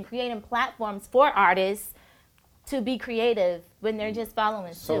create and creating platforms for artists to be creative when they're just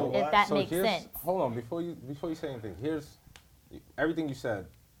following suit, if that makes sense. Hold on, before you say anything, here's everything you said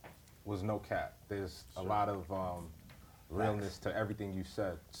was no cap. There's a lot of realness to everything you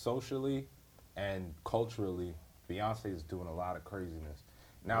said. Socially and culturally, Beyonce is doing a lot of craziness.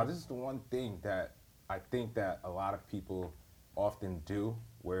 Now, this is the one thing that I think that a lot of people often do,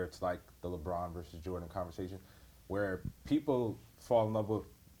 where it's like the LeBron versus Jordan conversation, where people fall in love with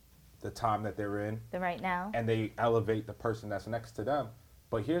the time that they're in, The right now. and they elevate the person that's next to them.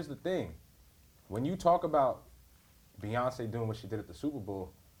 But here's the thing. When you talk about Beyonce doing what she did at the Super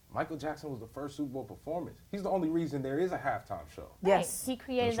Bowl, Michael Jackson was the first Super Bowl performance. He's the only reason there is a halftime show. Yes. Right. He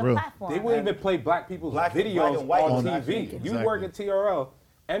created That's a real. platform. They wouldn't even play black people's Black videos and white on was TV. actually- You work at TRL.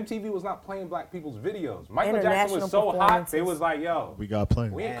 MTV was not playing black people's videos. Michael Jackson International was so hot, performances. they was like, yo, We got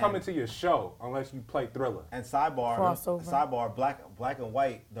plenty. we ain't And- coming to your show unless you play Thriller. And Crossover. sidebar, black and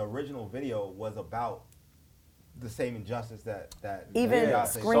white. The original video was about the same injustice that Even Beyonce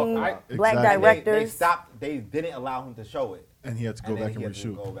Scream, So I- black Exactly. They directors. stopped. They didn't allow him to show it. And he had to go And then back and he had to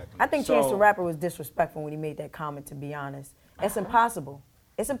reshoot. go back and I think So- Chance the Rapper was disrespectful when he made that comment, to be honest. It's impossible.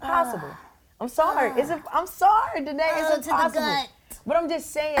 It's impossible. I'm sorry. I'm sorry today. It's impossible. But I'm just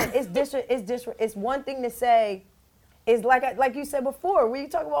saying, it's one thing to say, is like you said before, when you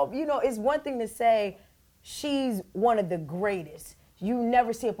talk about, it's one thing to say she's one of the greatest. You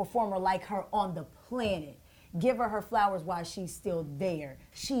never see a performer like her on the planet. Give her flowers while she's still there.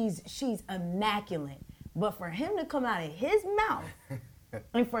 She's immaculate. But for him to come out of his mouth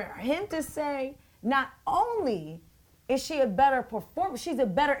and for him to say, not only is she a better performer, she's a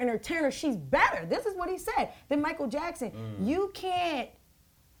better entertainer, she's better. This is what he said. Than Michael Jackson. You can't,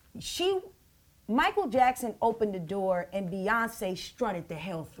 Michael Jackson opened the door and Beyonce strutted the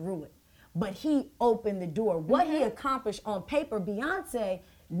hell through it. But he opened the door. What he accomplished on paper, Beyonce,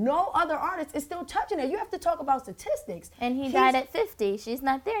 no other artist is still touching it. You have to talk about statistics. And he He's- died at 50. She's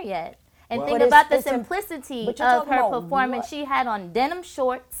not there yet. And Well- think But about the it's im- simplicity but you're of talking her about performance. what? She had on denim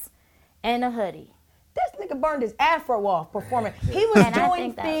shorts and a hoodie. This nigga burned his afro off performing. He was And I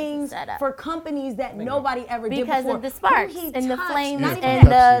doing think that was a things setup. for companies that nobody ever did Because before. of the sparks Who he and the touched, flames not even and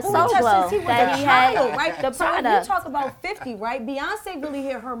that. the Who he soul touched glow since he was that a he had, child, right? the So if you product. talk about 50, right? Beyonce really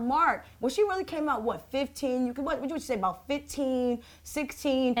hit her mark. When she really came out, 15? What would you say, about 15,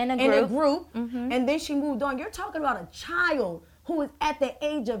 16 In a in a group. group, and then she moved on. You're talking about a child who was at the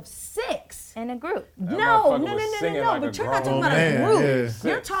age of 6. in a group. That No, motherfucker was singing like but a you're not talking grown about man. a group. Yeah.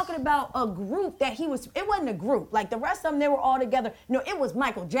 You're talking about a group that it wasn't a group. Like the rest of them, they were all together. No, it was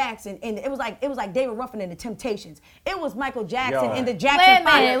Michael Jackson, and it was like David Ruffin and the Temptations. It was Michael Jackson Yo. and the Wait a Jackson minute,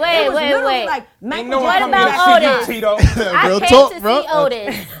 Five. wait, It was wait, literally wait. like Ain't Michael no one What coming Jackson. about to Otis? see you, Tito. I Real came talk, to bro. see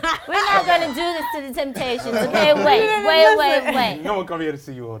Otis. We're not going to do this to the Temptations, okay? Wait. No one come here to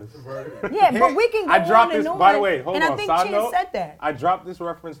see you, Otis. Yeah, but we can go I dropped on this, and on. by the way, hold and on, I think side Chance note, said that. I dropped this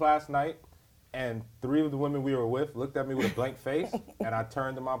reference last night, and 3 of the women we were with looked at me with a blank face, and I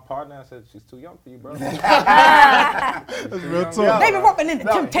turned to my partner and I said, she's too young for you, bro. That's real talk. David Ruffin and the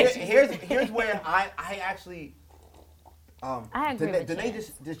No, Temptations. here's where I actually I agree with Danae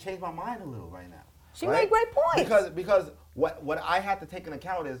Chance. just changed my mind a little right now. She made great points. Because what I have to take into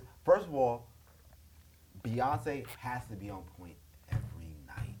account is, first of all, Beyonce has to be on point every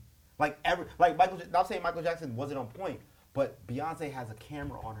night. Like Michael. Not saying Michael Jackson wasn't on point, but Beyonce has a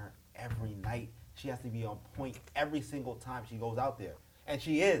camera on her every night. She has to be on point every single time she goes out there, and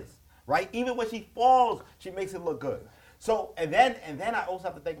she is, right. Even when she falls, she makes it look good. So and then I also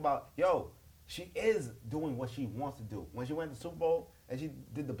have to think about, she is doing what she wants to do. When she went to the Super Bowl and she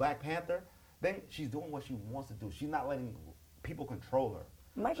did the Black Panther, then she's doing what she wants to do. She's not letting people control her.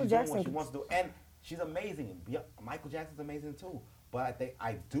 Michael She's Jackson doing what she wants to do, and she's amazing. Michael Jackson's amazing too. But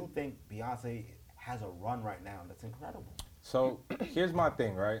I do think Beyonce has a run right now that's incredible. So here's my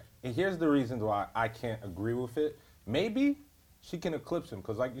thing, right? And here's the reasons why I can't agree with it. Maybe she can eclipse him,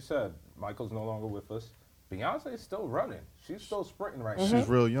 because like you said, Michael's no longer with us. Beyonce is still running. She's still sprinting right now. She's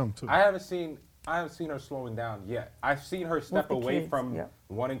real young too. I haven't seen I haven't seen her slowing down yet. I've seen her step the away kids, from yeah.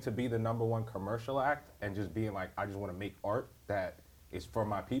 wanting to be the #1 commercial act and just being like, I just want to make art that is for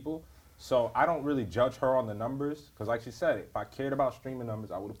my people. So I don't really judge her on the numbers because, like she said, if I cared about streaming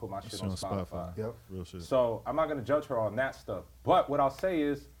numbers, I would have put my shit on Spotify. Yep. Real shit. So I'm not gonna judge her on that stuff. But what I'll say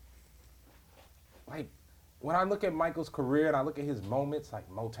is, like, when I look at Michael's career and I look at his moments, like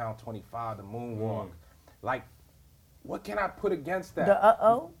Motown 25, the Moonwalk, like, what can I put against that? The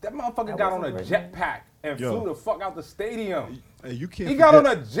uh-oh? That motherfucker That got on a wasn't original. jetpack and Yo. flew the fuck out the stadium. And you can't He got on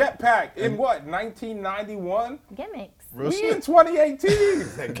forget- a jetpack in what, 1991? Gimmicks. Real We shit. in 2018.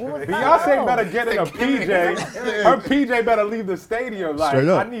 Beyonce better get in a PJ. Her PJ better leave the stadium. Like, Straight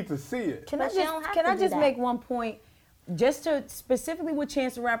up. I need to see it. Can But I you don't have can to I do just that. make one point, just to specifically what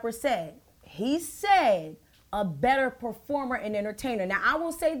Chance the Rapper said? He said a better performer and entertainer. Now I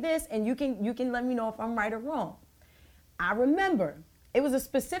will say this, and you can let me know if I'm right or wrong. I remember it was a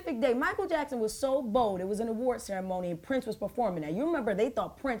specific day. Michael Jackson was so bold. It was an award ceremony, and Prince was performing. Now you remember they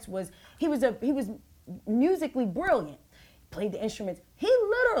thought Prince was he was musically brilliant. Played the instruments. He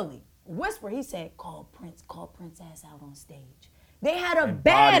literally whispered. He said, call Prince ass out on stage." They had a And bodied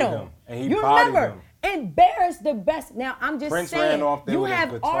battle. him. And he You bodied remember? him. Embarrassed the best. Now I'm just Prince saying. ran off there You with his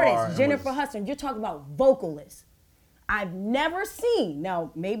have guitar artists, and Jennifer was- Hudson. You're talking about vocalists. I've never seen.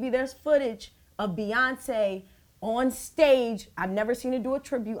 Now maybe there's footage of Beyonce on stage. I've never seen her do a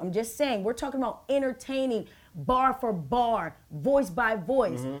tribute. I'm just saying. We're talking about entertaining, bar for bar, voice by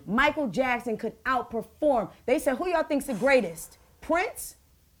voice. Michael Jackson could outperform. They said, who y'all think's the greatest? Prince?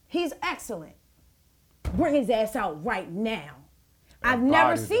 He's excellent. Bring his ass out right now. I've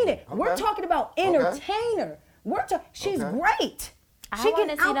never bodied seen him. it. We're talking about entertainer. She's great. I She want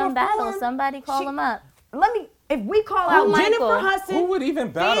can to see them battle. outperform. Somebody call She- them up. If we call out Michael? Jennifer Hudson, Who would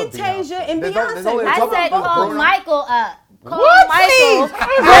even battle Fantasia, Beyonce? and There's Beyonce. only a I couple said of call Bruno. Michael up. Call What? Michael. Please.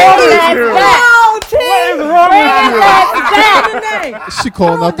 Bring his ass you? back. What is wrong Bring with his you? ass back. She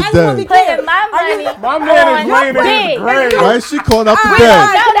calling out the I just wanna be dead. clear. Putting my money My man is on laying in his big. grave. Why is she calling out the All right, dead? all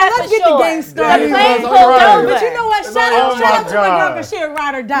right, No, that's let's for get sure. the game The started. plane That's pulled right. over. But you know what? Shout Oh out, my shout out to my God. girl, 'cause she a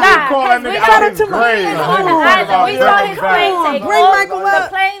ride or die. Nah, Calling because nigga we out got his to my grave. man. on the Hold on. island. We saw his plane take Bring off. Michael The up.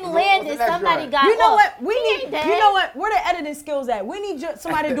 plane landed. next Somebody joint? got You know off. what? We He need. ain't dead. You know what? Where the editing skills at? We need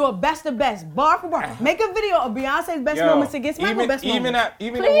somebody to do a best of best, bar for bar. Make a video of Beyonce's best Yo, moments against Michael's best moments.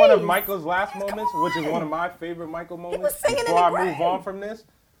 Even in one of Please. Michael's last moments, which is one of my favorite Michael moments, singing in before the I move grave. on from this,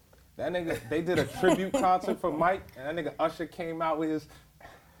 that nigga, they did a tribute concert for Mike, and that nigga Usher came out with his,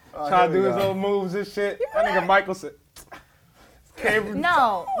 trying to do his own moves and shit. That nigga Michael said,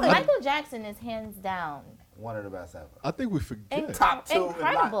 No, Michael Jackson is hands down One of the best ever. I think we forget. Top two, if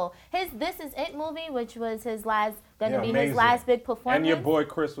not- incredible. His This Is It movie, which was his last, gonna be his amazing. last big performance. And your boy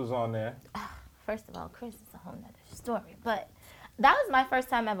Chris was on there. First of all, Chris is a whole nother story. But that was my first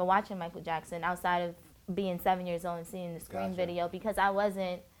time ever watching Michael Jackson outside of being 7 years old and seeing the Scream Gotcha. video because I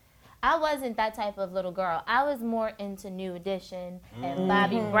wasn't that type of little girl. I was more into New Edition and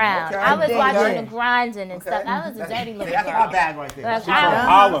Bobby Brown. Okay. I was Okay. watching the grinding and stuff. Okay. I was a dirty little That's girl. my bag right there. Like, From I was-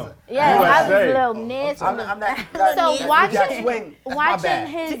 Harlem, Yeah, I was a USA. little nasty. I'm not So Jack watching Swing, that's my watching bag.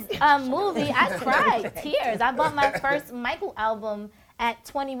 his movie, I cried tears. I bought my first Michael album at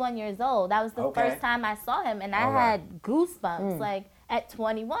 21 years old. That was the Okay. first time I saw him, and I All right. had goosebumps like at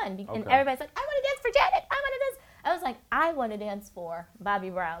 21. And Okay. everybody's like, "I want to dance for Janet. I want to dance." I was like, "I want to dance for Bobby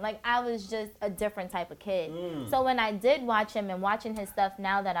Brown." Like I was just a different type of kid. So when I did watch him and watching his stuff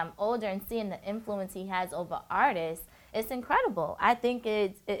now that I'm older and seeing the influence he has over artists, it's incredible. I think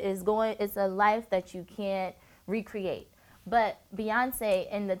it's a life that you can't recreate. But Beyonce,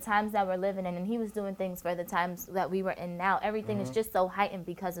 in the times that we're living in, and he was doing things for the times that we were in now, everything is just so heightened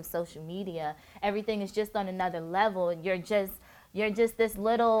because of social media. Everything is just on another level. You're just this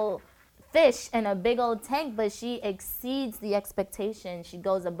little fish in a big old tank, but she exceeds the expectation. She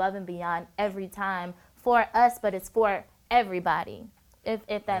goes above and beyond every time for us, but it's for everybody,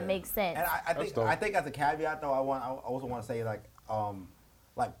 if that makes sense. And That's dope. I think as a caveat though, I also want to say like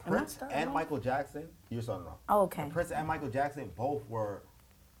Prince starting and off? Michael Jackson. You're starting off. Oh, okay. Prince and Michael Jackson both were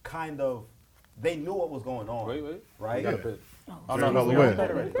kind of, they knew what was going on. Wait. Right? You got a Yeah. bit. Oh, no, no, no, wait. go We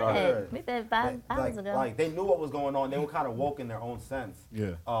ahead. Go ahead. did. We did 5 hours ago. Like they knew what was going on. They were kind of woke in their own sense.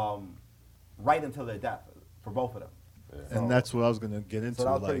 Yeah. Right until their death for both of them. And that's what I was gonna get into. So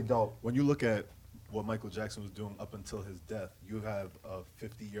that was like, pretty dope. When you look at what Michael Jackson was doing up until his death, you have a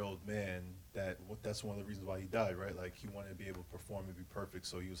 50-year-old man that's one of the reasons why he died, right? Like he wanted to be able to perform and be perfect,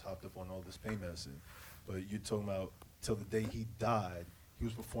 so he was hopped up on all this pain medicine. But you're talking about till the day he died, he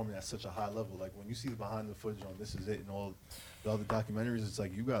was performing at such a high level. Like when you see the behind the footage on This Is It and all the other documentaries, it's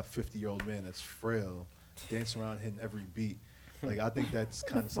like you got a 50-year-old man that's frail, dancing around hitting every beat. Like I think that's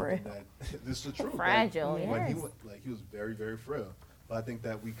kind of something that this is the truth. Fragile, Like, when he yes. he was very, very frail. But I think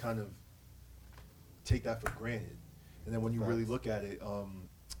that we kind of take that for granted. And then when you really look at it,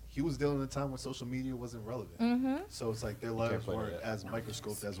 he was dealing in a time when social media wasn't relevant. Mm-hmm. So it's like their lives play weren't that. as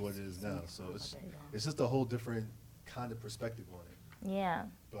microscoped as what it is now. So it's just a whole different kind of perspective on it. Yeah.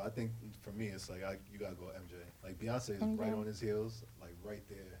 But I think for me, it's like you gotta go MJ. Like Beyonce is right on his heels, like right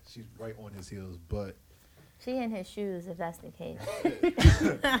there. She's right on his heels, but She in his shoes, if that's the case.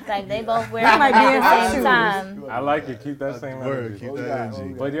 Like they both wear That them might be at in the her same shoes. time. I like it. Keep that same word, energy. keep that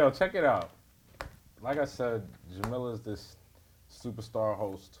energy. But yo, check it out. Like I said, Jamila's this superstar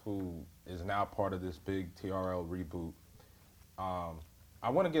host who is now part of this big TRL reboot. I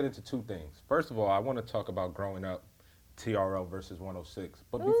want to get into two things. First of all, I want to talk about growing up, TRL versus 106.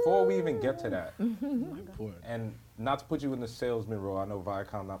 But before we even get to that, important. and not to put you in the salesman role, I know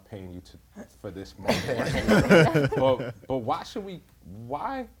Viacom not paying you for this moment. but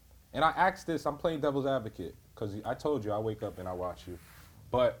why? And I asked this, I'm playing devil's advocate, because I told you I wake up and I watch you.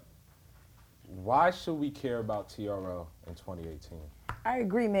 But why should we care about TRL in 2018? I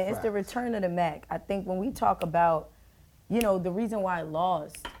agree, man. It's the return of the Mac. I think when we talk about, the reason why it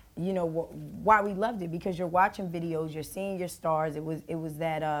lost, why we loved it, because you're watching videos, you're seeing your stars. It was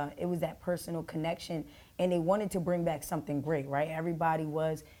that personal connection, and they wanted to bring back something great, right? Everybody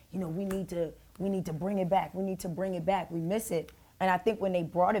was, we need to bring it back. We need to bring it back. We miss it. And I think when they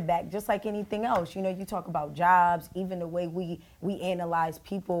brought it back, just like anything else, you talk about jobs, even the way we analyze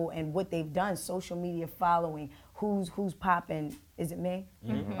people and what they've done, social media following, who's popping. Is it me?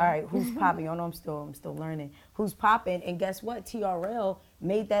 Mm-hmm. All right, who's popping? Oh no, I'm still learning. Who's popping? And guess what? TRL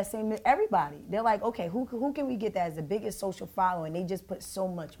made that same. Everybody, they're like, okay, who can we get that as the biggest social following? They just put so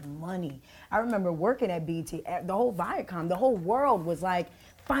much money. I remember working at BT, the whole Viacom, the whole world was like,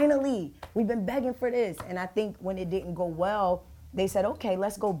 finally, we've been begging for this. And I think when it didn't go well, they said, okay,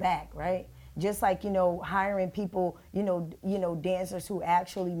 let's go back, right? Just like, hiring people, dancers who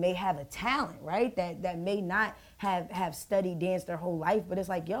actually may have a talent, right? That may not have studied dance their whole life, but it's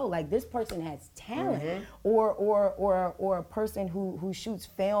like, this person has talent. Mm-hmm. Or a person who shoots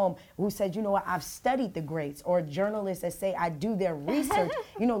film who says, I've studied the greats, or journalists that say I do their research.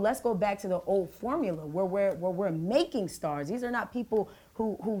 Let's go back to the old formula where we're making stars. These are not people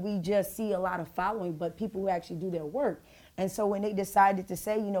who we just see a lot of following, but people who actually do their work. And so when they decided to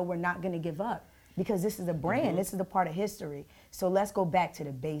say, we're not going to give up because this is a brand, mm-hmm. This is a part of history. So let's go back to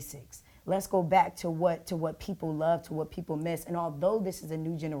the basics. Let's go back to what people love, to what people miss. And although this is a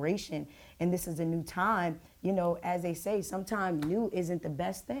new generation and this is a new time, as they say, sometimes new isn't the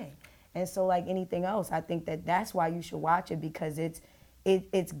best thing. And so like anything else, I think that's why you should watch it, because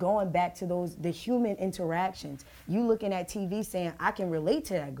it's going back to the human interactions. You looking at TV saying, I can relate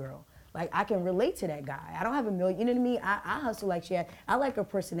to that girl. Like, I can relate to that guy. I don't have a million, you know what I mean? I hustle like she had. I like her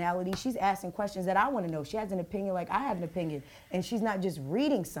personality. She's asking questions that I want to know. She has an opinion like I have an opinion. And she's not just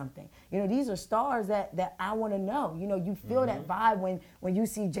reading something. These are stars that I want to know. You feel mm-hmm. that vibe when you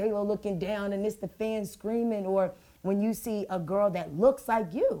see J-Lo looking down and it's the fans screaming, or when you see a girl that looks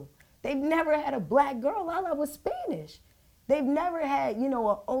like you. They've never had a black girl. Lala was Spanish. They've never had, an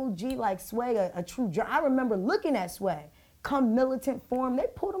OG like Sway, a true, I remember looking at Sway. Come militant form, they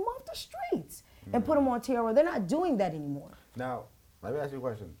pulled him off the streets and put him on TRL. They're not doing that anymore. Now, let me ask you a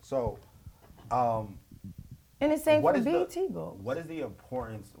question. So, and the same for BET Gold. What is the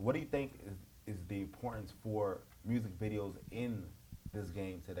importance? What do you think is the importance for music videos in this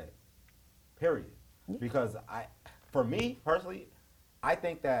game today? Period. Yeah. Because for me personally, I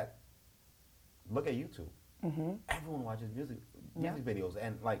think that look at YouTube. Mm-hmm. Everyone watches music videos,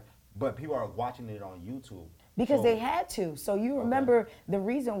 and but people are watching it on YouTube. Because they had to. So you remember the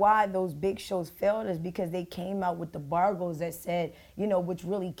reason why those big shows failed is because they came out with embargoes that said, which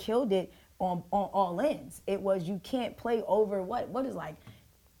really killed it on all ends. It was, you can't play over what is like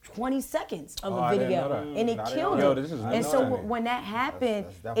 20 seconds of a video, and it killed it. And so when that happened,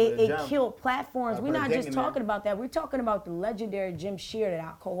 it killed platforms. We're not just talking about that. We're talking about the legendary Jim Shear that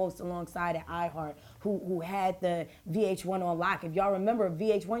I co-host alongside at iHeart, who had the VH1 on lock. If y'all remember,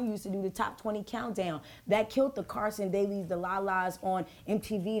 VH1 used to do the top 20 countdown. That killed the Carson Dailies, the La-Las on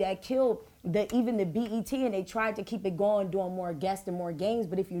MTV. That killed even the BET, and they tried to keep it going, doing more guests and more games.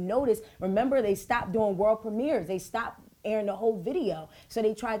 But if you notice, remember, they stopped doing world premieres. They stopped airing the whole video. So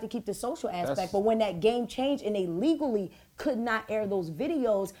they tried to keep the social aspect. But when that game changed and they legally could not air those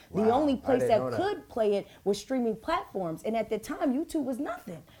videos, the only place that could play it was streaming platforms. And at the time, YouTube was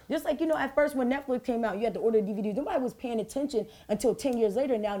nothing. Just like, at first when Netflix came out, you had to order DVDs. Nobody was paying attention until 10 years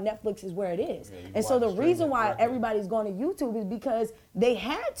later. Now Netflix is where it is. And so the reason why everybody's going to YouTube is because they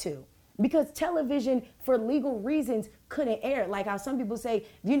had to. because television for legal reasons couldn't air. Like how some people say,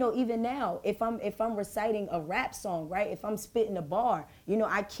 you know, even now, if I'm reciting a rap song, right? If I'm spitting a bar, you know,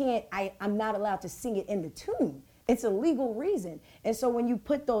 I'm not allowed to sing it in the tune. It's a legal reason. And so when you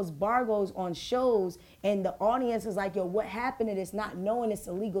put those bargos on shows and the audience is like, yo, what happened to this? Not knowing it's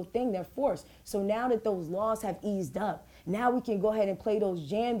a legal thing, they're forced. So now that those laws have eased up, now we can go ahead and play those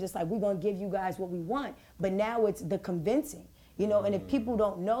jams just like we're going to give you guys what we want. But now it's the convincing, you know, and if people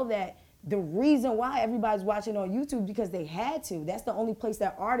don't know that, the reason why everybody's watching on YouTube because they had to. That's the only place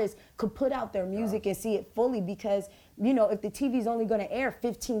that artists could put out their music and see it fully because, you know, if the TV's only going to air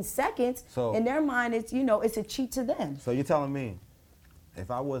 15 seconds, So- in their mind, it's, you know, it's a cheat to them. So you're telling me, if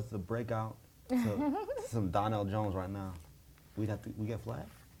I was to break out to some Donnell Jones right now, we get flagged?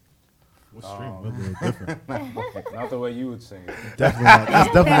 What stream? We're a little different. Not the way you would sing it. Definitely not. That's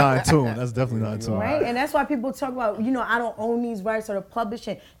definitely not in tune. That's definitely not in tune. Right? And that's why people talk about, you know, I don't own these rights or the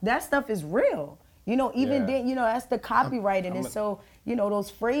publishing. That stuff is real. You know, even Yeah. then, you know, that's the copywriting. And so, you know, those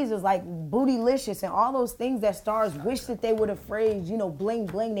phrases like bootylicious and all those things that stars wish that they would have phrased, you know, bling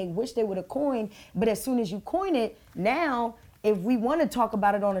bling, they wish they would have coined. But as soon as you coin it, now, if we want to talk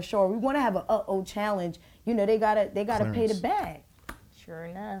about it on a show or we want to have an uh-oh challenge, you know, they gotta pay the Clearance. bag. Sure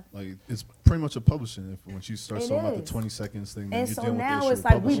enough. Like it's pretty much a publishing. If once you start It talking about the is. 20 seconds thing, then And you're so dealing with the now issue it's of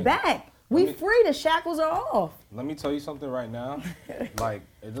like we publishing. back. We me- free, the shackles are off. Let me tell you something right now. Like,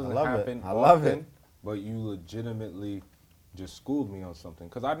 it doesn't love it. happen I love often, it. but you legitimately just schooled me on something.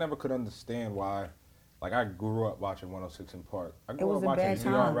 Because I never could understand why. Like, I grew up watching 106 in Park. I grew was up a watching bad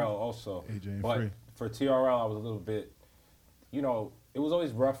time. TRL also. AJ and But Free. for TRL, I was a little bit, you know, it was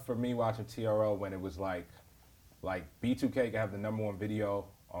always rough for me watching TRL when it was like B2K could have the #1 video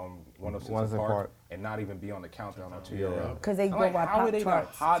on 106 in 106 Park, Park. and not even be on the countdown on TRL. Yeah. Because they I'm go like, by how pop are they the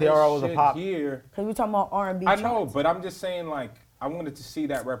charts. hottest TRL was a shit pop. here? Because we're talking about R&B I charts. know, but I'm just saying, like, I wanted to see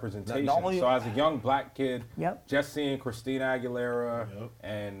that representation. only- So as a young black kid, Yep. just seeing Christina Aguilera Yep.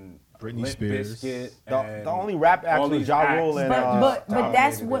 and Britney Limp Spears. Bizkit The and only rap act all was these Ja Rule acts and, But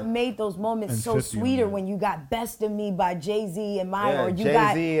that's dominated what it. made those moments And so 50 on sweeter there. when you got "Best of Me" by Jay-Z and Maya, Yeah, or you Jay-Z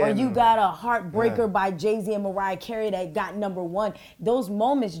got and- a "Heartbreaker" Yeah. by Jay-Z and Mariah Carey that got #1. Those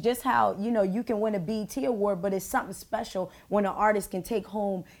moments, just how you know you can win a BET award, but it's something special when an artist can take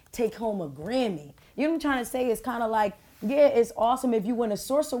home a Grammy. You know what I'm trying to say? It's kind of like. Yeah, it's awesome if you win a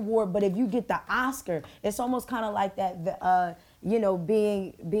Source Award, but if you get the Oscar, it's almost kind of like that. You know,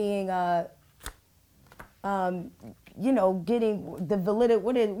 being you know, getting the validity.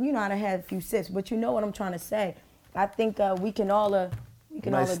 You know, I done had a few sips, but you know what I'm trying to say. I think we can all agree.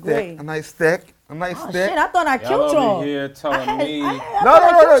 A nice stick. Oh shit! I thought I Y'all killed over y'all. here telling me. No.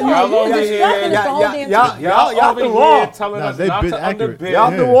 Y'all over here. Y'all over the here wall. telling Nah, us they not bit to accurate. underbid.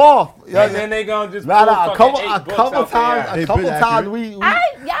 Y'all Yeah. the wall. And then they gonna just Nah, pull a fucking couple 8 books couple out their times. ass. They A couple bit times accurate. we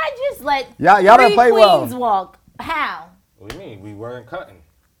Y'all just let Y'all done three played well. queens walk. How? What do you mean? We weren't cutting.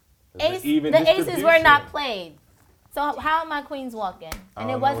 There's Ace, an even the aces were distribution. not played. So how am I queens walking? I And don't it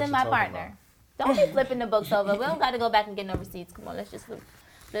know what wasn't you're my talking partner. Don't be flipping the books over. We don't got to go back and get no receipts. Come on, let's just flip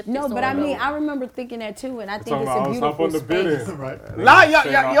No, this but I over. mean, I remember thinking that too, and I think Talking it's about a I was up beautiful on the space. bidding. Right. Nah,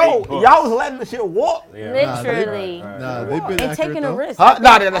 Sitting on 8 books. y'all was letting the shit walk. Yeah. Literally. Nah, they've been And accurate taking a though. risk. Huh? I think-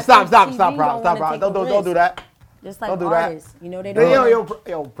 Nah, I stop, think stop, TV Rob. wanna Stop, Rob. take a Don't do risk. that. Just like Don't do that. artists, you know, they don't.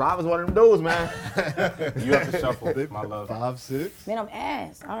 Yo, Rob is one of them dudes, man. You have to shuffle, my love. 5, 6. Man, I'm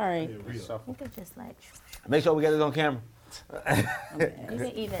ass. All right. Shuffle. You could just like, Make sure we get this on camera. you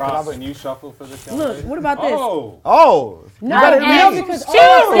can even. Props, can you shuffle for this young Look, lady? what about this? Oh, Oh, No, you better than no, me. because She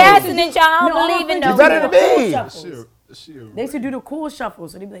was gassing it, y'all. I No, don't all believe my in friends no. You better used than to do me. the cool shuffles. They used to do the cool shuffle,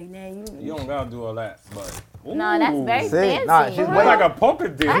 so they'd be like, nah, you don't gotta do all that, but. No, that's very See? fancy. Nah, she's It's way- like a poker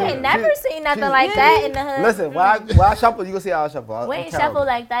deal. I ain't never seen nothing like that in the hood. Listen, when I shuffle, you can see how I shuffle. We I'm ain't terrible. shuffle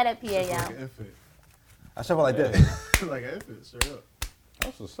like that at PA, y'all. Like an infant. I shuffle like this. Like an infant, straight up.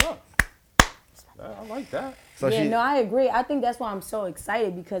 That's what's up. I like that. So yeah, she, no, I agree. I think that's why I'm so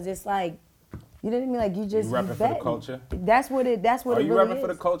excited because it's like, you know what I mean? Like you just You repping for the bet. culture? That's what it. That's what Are it you really repping is. for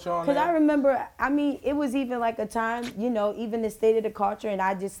the culture on Because I there? remember, I mean, it was even like a time, you know, even the state of the culture, and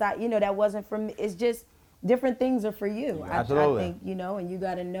I just thought, you know, that wasn't for me. It's just different things are for you. I Absolutely. think, you know, and you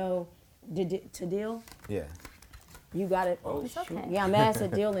got to know to deal. yeah. You got to. Oh, It's okay. Yeah, I'm ass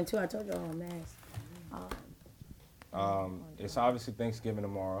at dealing too. I told you I'm ass. It's obviously Thanksgiving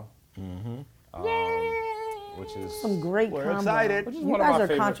tomorrow. Yay! Which is Some great We're combo. excited. which is You one guys of my are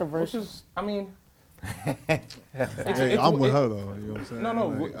favorite. controversial. Which is, I mean, Hey, it's- I'm with it- her though. You know what I'm saying? No,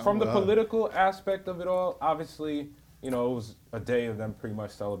 Like, I'm from the with her. political aspect of it all, obviously, you know, it was a day of them pretty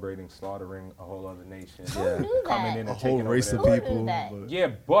much celebrating slaughtering a whole other nation. Yeah. Who knew Coming that? in A and whole taking race over of their Who knew people. that? but- Yeah,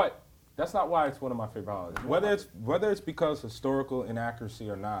 but that's not why it's one of my favorite holidays. Whether it's because historical inaccuracy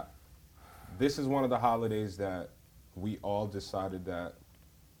or not, this is one of the holidays that we all decided that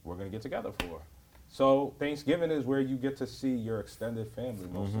we're gonna get together for. So Thanksgiving is where you get to see your extended family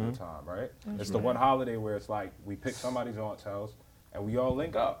most of the time, right? It's the one holiday where it's like we pick somebody's aunt's house and we all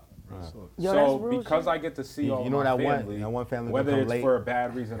link up. Yo, So that's real because shit. I get to see all You know my that family, one family gonna whether come it's late. for a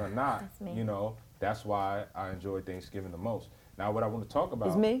bad reason or not, That's me. you know, that's why I enjoy Thanksgiving the most. Now, what I want to talk about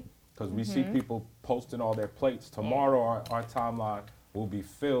It's me. because we see people posting all their plates. Tomorrow, our timeline will be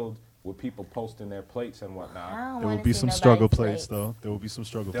filled with people posting their plates and I whatnot. don't There wanna will be see some nobody's struggle plates. plates, though. There will be some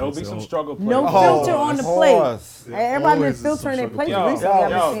struggle There will plates. be some They'll- struggle plates. No Oh, filter on the of plate. course. Everybody been Always is some filtering their struggle plates plates. recently. Yo, I've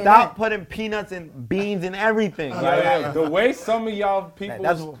been yo, seeing Stop that. putting peanuts and beans and everything. Yeah, the way some of y'all people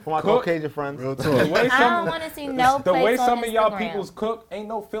That's for my cook, Caucasian friends. Real the talk. way I don't some, want to see no the way plates on some of y'all Instagram. people's cook, ain't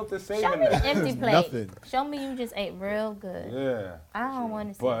no filter Show saving me the that. empty plate. Nothing. Show me you just ate real good. Yeah. I don't want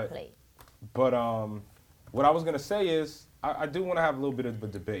to see But- a plate. But what I was gonna say is, I do want to have a little bit of a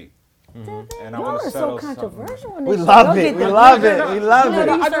debate, and I Y'all want are to so settle something. controversial on We this love show. it. Y'all We get love the- it. We love No, it.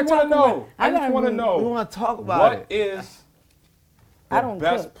 no, I start just want to talking know. about- I just gotta want to be- know We want to talk about what it. is I the don't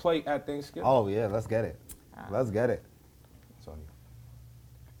best cook. plate at Thanksgiving. Oh yeah, let's get it. Let's get it. It's on you.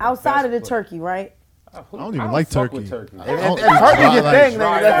 Outside of the Best turkey, right? I don't even like fuck turkey. with turkey. If don't- turkey's your like thing,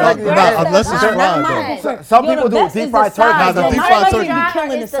 dry then that's out. like Nah, that. unless it's Not fried, mine. though. Some Yo, people the do best deep is fried the turkey. Nah, the side. deep My fried husband turkey. be killing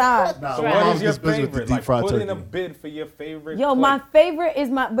the It's the side. cooked Nah, So my what mom is your gets busy with favorite? the deep Like, fried put in a turkey. bid for your favorite Yo, plate. my favorite is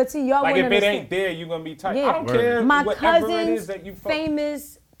my. But see, y'all Like wouldn't if it understand. ain't there, you're gonna be tight. Yeah. I don't care My whatever it cousin's is that you fuck.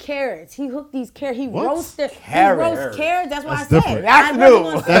 famous carrots. He hooked these carrots. He What? roasted. Carrots. He roast carrots. That's what That's I said. different. That's I new. wasn't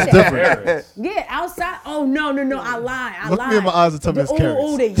gonna say That's that. different. Carrots. Yeah, outside. Oh no. I lied. I Look lied. me in my eyes and tell me it's carrots.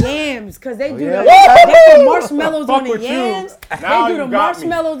 Oh, the yams, cause they do yeah. they put marshmallows Fuck on the with you. yams. Now They do you the got me.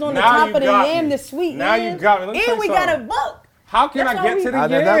 marshmallows on the Now top you of the got yam, me. the sweet Now you yams. got me. Let me tell And you we got a something. book. How can That's I how get we- to the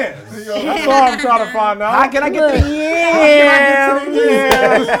That's- yams? That's all I'm trying to find out. How can I get Look. to the yams? She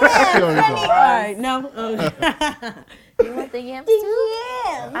already All know. right, no. You want the yams too?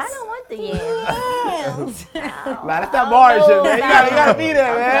 I don't want the yams. Man, that's that bar shit, man. You gotta be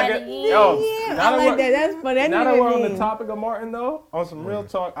there, man. Yo, I now like that. that That's funny. That now that nigga we're on the mean. topic of Martin, though, on some real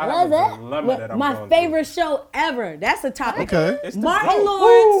talk, I Love have a that. dilemma that I'm My going favorite show ever. That's the topic. Okay. It's the Martin GOAT.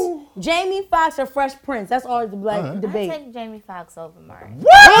 Lawrence, Jamie Foxx, or Fresh Prince. That's always the black Alright. I debate. take Jamie Foxx over Martin.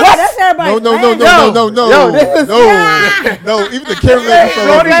 What? That's everybody's No. Yo, this is- No, even the cameraman fell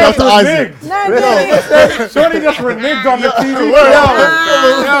over. Shorty Shout just out to Isaac. reneged. Shorty just reneged on the TV show.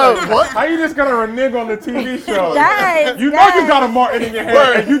 What? How you just gonna renege on the TV show? Guys, You know you got a Martin in your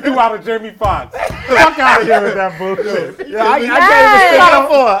head and you threw out a Jamie Foxx. Fuck out of here with that bullshit. Yeah, I can't even Yes. stand up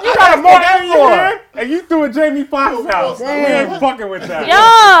for You got a Martin in your head and you threw a Jamie Foxx out. We Damn. ain't fucking with that.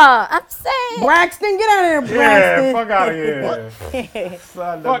 Yo, I'm saying. Braxton, get out of here, Yeah, Braxton. fuck out of here.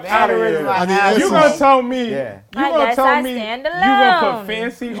 Son, Fuck outta here. I need You answers. gonna tell me? Yeah. You I gonna guess tell I me you stand gonna alone. put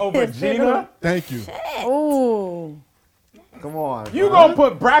Fancy over Gina? Thank you. Ooh. Come on. You bro. gonna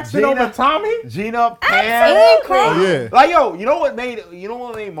put Braxton Gina? over Tommy? Gina, Pam. Absolutely. Oh, yeah. Like yo, you know what made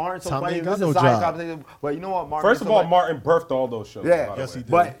Martin so Tommy funny? ain't got This is no a side job. conversation, but you know what Martin? First made of so all, funny? Martin birthed all those shows. Yeah, by the Yes, way. he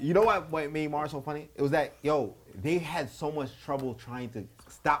did. But you know what made Martin so funny? It was that they had so much trouble trying to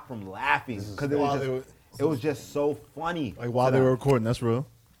stop from laughing because While they were- it was just so funny. Like while to they them. were recording, that's real.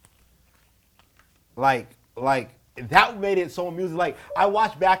 like that made it so amusing. Like I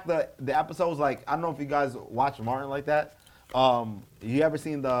watched back the episodes. Like I don't know if you guys watch Martin like that. You ever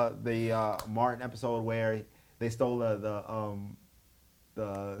seen the Martin episode where they stole the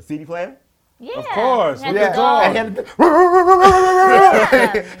CD player? Yeah. Of course, Had with the the dog. And he had the-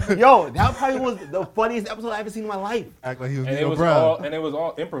 Yo, that probably was the funniest episode I ever seen in my life. Act like he was And it Nino was Brown.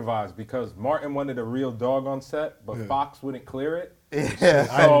 all improvised because Martin wanted a real dog on set, but Yeah. Fox wouldn't clear it. I didn't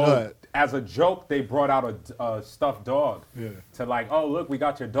know So that. as a joke, they brought out a stuffed dog Yeah. to like, oh look, we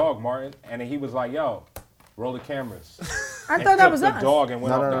got your dog, Martin, and then he was like, yo, roll the cameras. I And thought that took was the us. dog and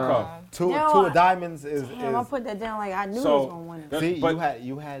went off the cuff. Two Yo, of diamonds is. Damn, I put that down like I knew it So- was gonna win it. That- See, but-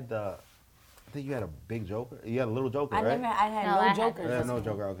 you had the. I think you had a big Joker. You had a little Joker, I right? had No, I no had jokers. Yeah, no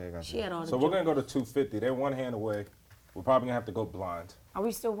Joker. Okay, gotcha. She had all the So we're jokers. gonna go to 250. They're one hand away. We're probably gonna have to go blind. Are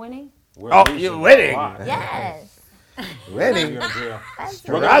we still winning? We're Oh, losing you're by winning. a lot. Yes. Winning. We're gonna go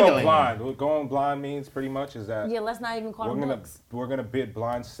Struggling. blind. What going blind means pretty much is that Yeah, let's not even call we're them gonna books. bid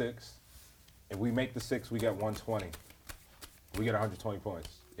blind 6. If we make the 6, we get 120. We get 120 points.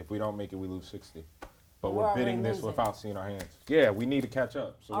 If we don't make it, we lose 60. But We're we're already bidding this losing. without seeing our hands. Yeah, we need to catch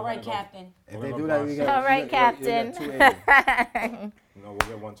up. So All we're right, gonna go- Captain. If we're they gonna do go that, blind you six. get. All right, you get Captain. 280. No, we'll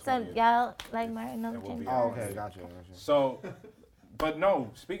get 120. So y'all like Martin over That will Jamie be Foxx? Oh, okay, gotcha. So, but no,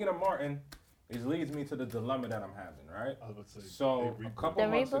 speaking of Martin, it leads me to the dilemma that I'm having, right? I was about to say, So, they a couple The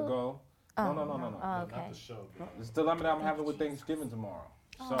months reboot? ago, Oh, no. Oh, okay. Not the show. This dilemma that I'm having with Thanksgiving tomorrow.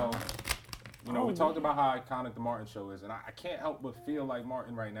 So, You know, we talked about how iconic the Martin Show is, and I can't help but feel like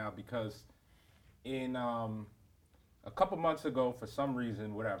Martin right now because in a couple months ago, for some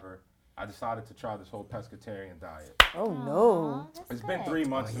reason, whatever, I decided to try this whole pescatarian diet. Oh no. It's been 3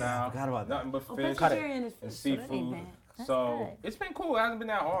 months now. forgot about that. Nothing but Oh, fish pescatarian is and fish, so that ain't seafood. bad. So good. it's been cool. It hasn't been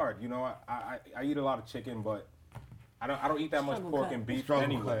that hard. You know, I eat a lot of chicken, but I don't eat that much Struggle pork cut. and beef Struggle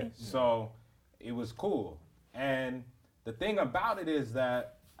anyway. cut. So it was cool. And the thing about it is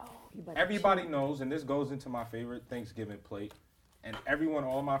that You better everybody knows, and this goes into my favorite Thanksgiving plate, and everyone,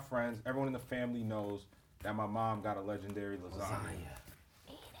 all my friends, everyone in the family knows that my mom got a legendary lasagna.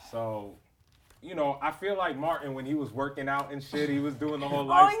 So, you know, I feel like Martin, when he was working out and shit, he was doing the whole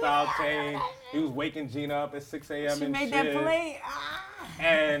lifestyle change. He was waking Gina up at 6 a.m. She and made shit. that plate.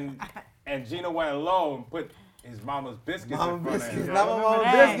 And Gina went low and put his mama's biscuits Mama in front of biscuits, him. not my mama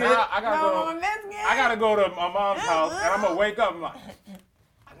Hey. biscuits. I gotta go to my mom's house, and I'm gonna wake up and like,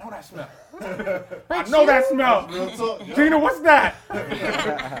 I know that smell. I know that smell. Real talk. Gina, what's that?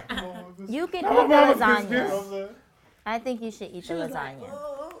 You can My eat mama's the biscuits. lasagna. I think you should eat the lasagna.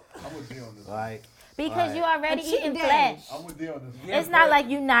 I'm with D on this. Like, Because you already A cheat eating day. flesh. I'm with D on this. Yeah, It's not but- like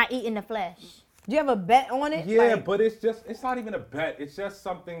you not eating the flesh. Do you have a bet on it? Yeah, Like, but it's not even a bet. It's just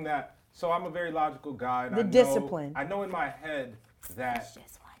something that, so I'm a very logical guy. And The I know, discipline. I know in my head that, It's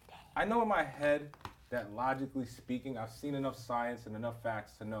just one day. I know in my head that logically speaking, I've seen enough science and enough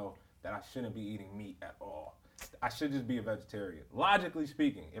facts to know that I shouldn't be eating meat at all. I should just be a vegetarian. Logically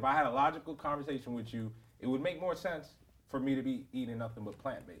speaking, if I had a logical conversation with you, it would make more sense for me to be eating nothing but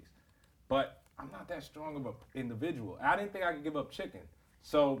plant-based. But I'm not that strong of an individual. I didn't think I could give up chicken.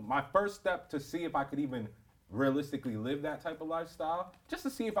 So my first step to see if I could even realistically live that type of lifestyle, just to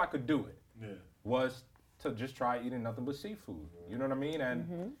see if I could do it, was to just try eating nothing but seafood. You know what I mean?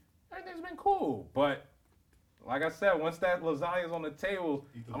 And everything's been cool. But like I said, once that lasagna's on the table,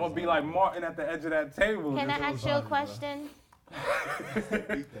 Eat the I'm gonna be lasagna, like bro. Martin at the edge of that table. Can I just- ask you a lasagna, bro. question?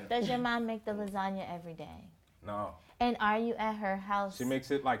 Eat that. Does your mom make the lasagna every day? No. And are you at her house? She makes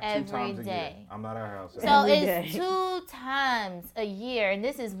it like 2 Every times a year. day. I'm not at her house. So Every it's day. 2 times a year, and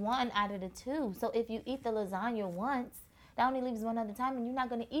this is 1 out of the 2. So if you eat the lasagna once, that only leaves 1 other time, and you're not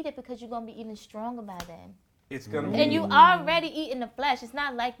gonna eat it because you're gonna be eating stronger by then. It's gonna be. And you already eating the flesh. It's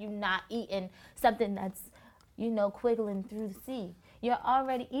not like you're not eating something that's, quiggling through the sea. You're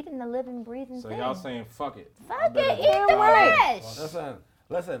already eating the living, breathing So thing. y'all saying fuck it. I Fuck better it, just eat the die. flesh.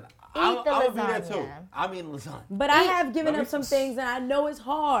 listen. Eat I'm the gonna be there too. lasagna. I'm eating lasagna. But I have given Let me- up some things, and I know it's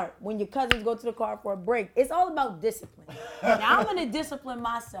hard when your cousins go to the car for a break. It's all about discipline. Now I'm gonna discipline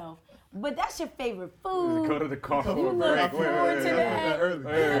myself, but that's your favorite food. Go to the car for You a look break. forward to that. Early. You know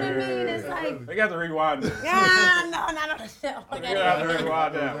what I mean? It's like, We got to rewind this. no. We got to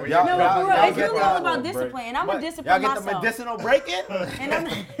rewind that. Y'all- No, y'all- for real, y'all it's get really that all about break. discipline, and I'm But gonna y'all discipline get the myself. medicinal break in?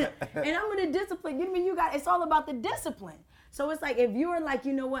 and I'm gonna discipline. You know what I mean? It's all about the discipline. So it's like if you are like,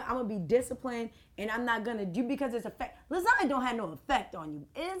 you know what, I'm gonna be disciplined and I'm not gonna do because it's effect. Lasagna don't have no effect on you.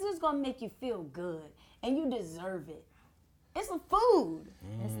 It's just gonna make you feel good, and you deserve it. It's a food.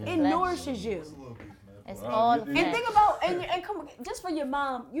 It's the It flesh. nourishes you. It's Well, all you the did- And flesh. think about and come on, just for your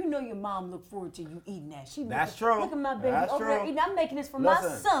mom, you know your mom look forward to you eating that. She That's looking, true. Look at my baby That's over there true. eating. I'm making this for my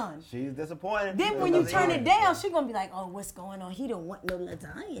Listen, son. She's disappointed. Then when you Because turn he- it down, she gonna be like, "Oh, what's going on? He don't want no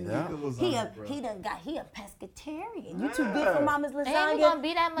lasagna. Yeah. He a pescatarian. You too good for mama's lasagna. Ain't gonna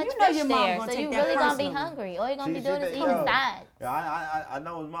be that much You know fish your mom there, gonna so take you that really gonna be personally. hungry. All you're gonna be She- doing she is think- eating yo. sides. Yeah, I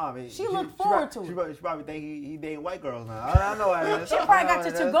know his mom. She look forward to it. She probably think he dating white girls now. I know that. She probably got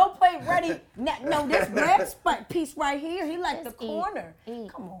your to-go plate ready. No, this bread piece right here. He like the Just eat. corner.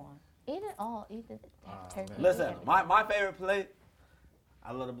 Eat. Come on. Eat it all. Eat the turkey. Listen, everything. my favorite plate,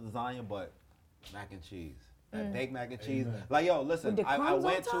 I love the lasagna, but mac and cheese. That baked mac and cheese. Amen. Like, yo, listen, With the I crumbs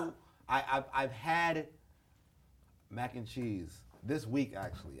on went to, top? I've had mac and cheese this week,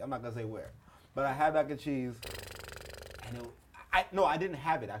 actually. I'm not going to say where. But I had mac and cheese, and I didn't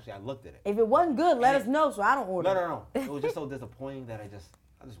have it, actually. I looked at it. If it wasn't good, let us know so I don't order. No. It was just so disappointing that I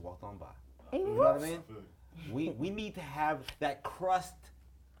just walked on by. Ain't You it know what I worse? mean? We need to have that crust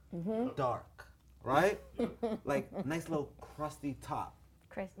Mm-hmm. dark, right? Like nice little crusty top.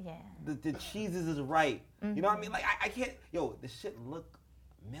 Chris, yeah. The cheeses is right. You know what I mean? Like I can't. Yo, this shit look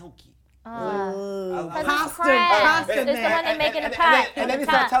milky. Because I- it's Pasta, crab. pasta, It's the man. one they make in the and pot. then in they the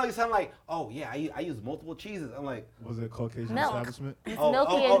start top. telling you something like, oh yeah, I use multiple cheeses. I'm like, Was it a Caucasian Milk. establishment? It's oh,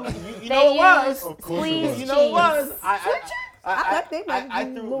 milky oh, and you they know it was. use Of course it squeezed was. You know it was. cheese. I like they mac and I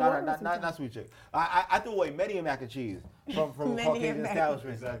cheese threw a little worse not sometimes. sweet chick. I threw away many a mac and cheese from a Many a Caucasian mac and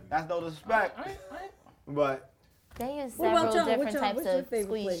establishment. Exactly. That's no disrespect, but They use What about several y'all? different types What's your of favorite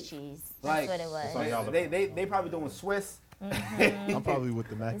squeezed plate? cheese. like That's what it was. like y'all- they probably doing Swiss I'm probably with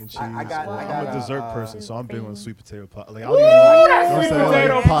the mac and cheese. I got I'm a dessert a, person, so I'm big on cream. sweet potato pie. Like, I don't even, you know what I'm saying?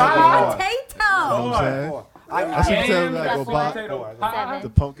 potato Like, pie. You know Potato. what I'm saying? I sweet potato that go by. Potato pie. The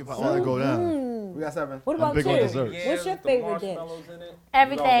pumpkin pie, all that go down. We got 7. What about big on you? desserts. What's your the favorite dish? marshmallows in it.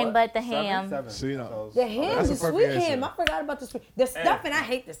 Everything what? but the ham. 7. See, you know. The ham, That's the a perfect sweet answer. ham. I forgot about the sweet. The stuffing, I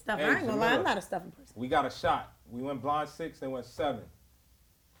hate the stuffing. I ain't gonna lie, I'm Jamila. not a stuffing person. We got a shot. We went blind 6, they went 7.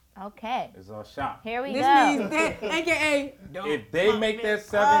 Okay. It's a shot. Here we This go. means that, AKA, If they make their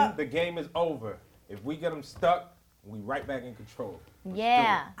 7, the game is over. If we get them stuck, we right back in control.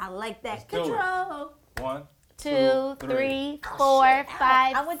 Yeah. I like that Let's do it. control. 1, 2, 3, three. 4, Shit,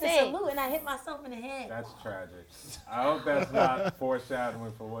 5, I went to 6. salute and I hit myself in the head. That's tragic. I hope that's not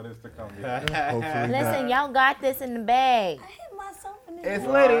foreshadowing for what is to come here. Hopefully Listen, not. y'all got this in the bag. I hit myself in the It's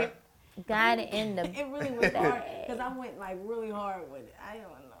head. litty. Got it in the It really was hard because I went like really hard with it. I don't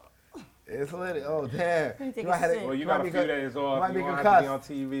know. It's litty. Oh, damn. me take You might a have to- sip. Well, you might got a be few good- days might off. be You don't good have to be cuss.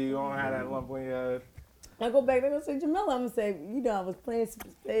 on TV. You don't have that lump on your head. I go back, they're gonna say, Jamila, I'm gonna say, you know, I was playing some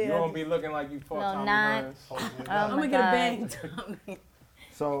You spades. don't be looking like you fought No, Tommy not. Hearns. Oh I'm my gonna get a God. bang, Tommy.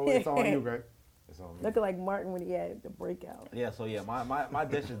 So it's on you, Greg. It's on me. Looking like Martin when he had the breakout. Yeah, so yeah, my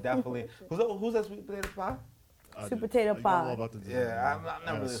dish is definitely. Who's that sweet potato pie? Sweet potato You know pie. all about the dessert, Yeah, I'm man. not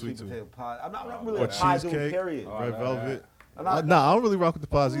I really a had sweet tooth. potato pie. I'm not really Or a pie dude, cheesecake, period. Oh, red no, velvet. I'm not, Nah, I don't really rock with the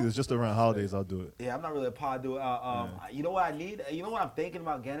pies either. It's just around holidays I'll do it. yeah, I'm not really a pie dude. You know what I need? You know what I'm thinking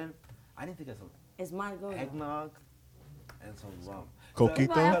about getting? I need to get some It's mine go. eggnog and some rum.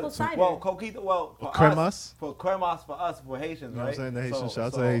 Coquito? apple cider. Well, coquito. Well, for Cremas? us, for cremas for us, for Haitians, You know what I'm right? saying? The Haitians, shout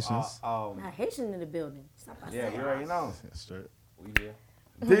out to Haitians. Now Haitian in the building. Stop by Yeah, saying. you already know. Yeah, straight. We here.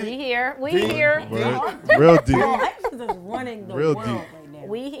 We here. We here. Word. Real deep. Oh, Haitians is running the Real world deep. right now.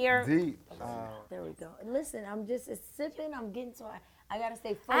 We here. Deep. There we go. Listen, I'm just sipping. I'm getting so I gotta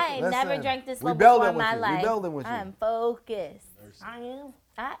stay focused. I ain't never Listen, drank this we slow building before in with my you. We life. building with you. I'm focused. I am.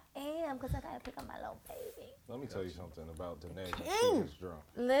 I am, because I got to pick up my little baby. Let me tell you something about Danae when she gets drunk.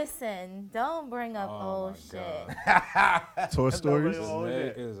 Listen, don't bring up Oh old my shit. God. Toy Stories?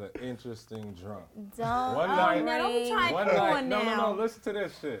 Danae is an interesting drunk. Don't One night- Now don't try One Come night, on no, now. listen to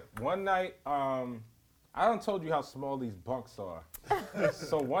this shit. One night, I done told you how small these bunks are.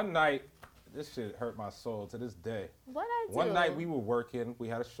 So one night, this shit hurt my soul to this day. What I do? One night we were working, we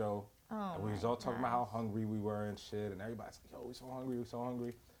had a show, Oh and we was my all talking about how hungry we were and shit, and everybody's like, yo, we so hungry, we so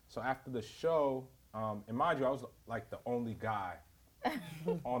hungry. So after the show, and mind you, I was like the only guy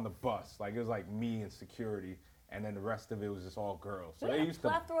on the bus. Like it was like me and security, and then the rest of it was just all girls. So We they have a used to,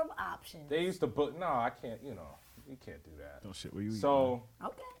 plethora of options. they used to put, no, I can't, you can't do that. Oh shit, where you eat, So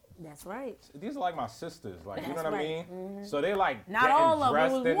Okay, that's right. these are like my sisters, like you know That's what I right. mean. So they like Not getting all of them.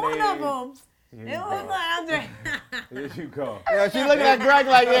 dressed It was and one they- of them. Here It you was go. like Andre. Here you go. Yeah, she looking at Greg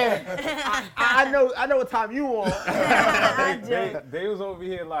like, yeah. I know what time you on. They was over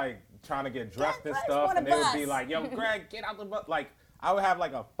here like trying to get dressed and dressed stuff, for the and they would be bus. like, "Yo, Greg, get out the bus!" Like I would have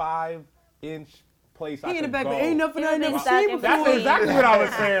like a 5-inch place. I He in the could back, go. but ain't nothing I You've never been seen stuck in before. That's exactly what I was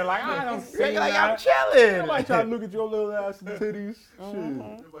saying. Like I don't see Greg like, I'm that. chilling. Nobody trying to look at your little ass and titties.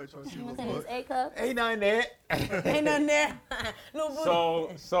 Everybody trying to see What's what's in his what. A cup? Ain't nothing there. Ain't nothing there. Little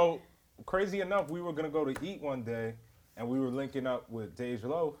booty. So crazy enough, we were gonna go to eat one day, and we were linking up with Dej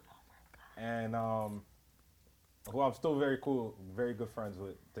Loaf, and who I'm still very good friends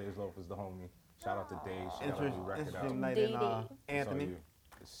with. Dej Loaf is the homie. Shout out to Dej. She got a new record out. Interesting night Dee in Dee. Anthony.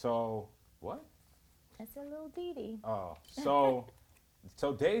 So what? That's a little Dee. Oh, so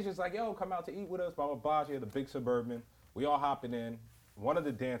Dej is like, yo, come out to eat with us, blah, blah, blah. She had the big Suburban. We all hopping in. One of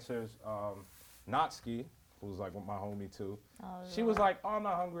the dancers, Natsuki, who's like my homie too, Oh, she was like, oh, I'm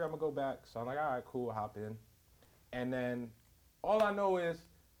not hungry, I'm gonna go back. So I'm like, all right, cool, hop in. And then all I know is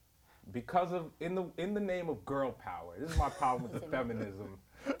because of, in the name of girl power, this is my problem with the feminism,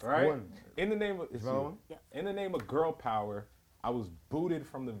 right? One. In the name of, it's Another you. one? In the name of girl power, I was booted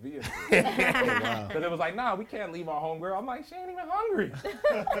from the vehicle. Wow. Because it was like, nah, we can't leave our homegirl. I'm like, she ain't even hungry.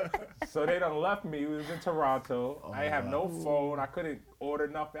 So they done left me. We was in Toronto. I didn't have no phone. I couldn't order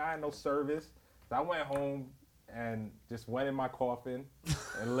nothing. I had no service. So I went home and just went in my coffin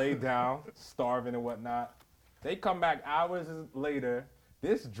and laid down, starving and whatnot. They come back hours later.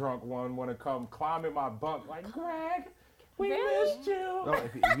 This drunk one want to come climb in my bunk like, Greg, we missed you. No,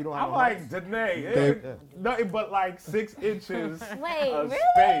 if you don't have I'm a like, Danae, nothing but like 6 inches Wait, of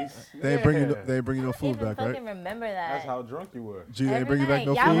really? space. They ain't bringing Yeah. they ain't bringing no I food even back, fucking right? remember that. That's how drunk you were. G, they ain't Every bringing back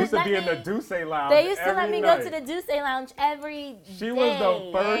no night. Y'all We food. used to be in the let Douce Lounge. They used to let every me night. go to the Douce Lounge every She day. was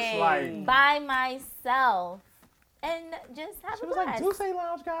the first, like, by myself and just have she a was like, blast. Douce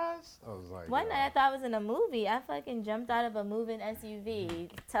Lounge, guys. I was like, One yo. night I thought I was in a movie. I fucking jumped out of a moving SUV,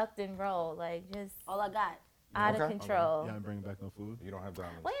 tucked and rolled, like just All I got. Out of Okay. control. Yeah, I'm bringing back no food. You don't have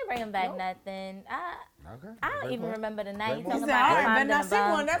diamonds. We ain't bringing back nothing. Okay. I don't even remember the night. You Great talking move. He said, all about right, climbing better not the see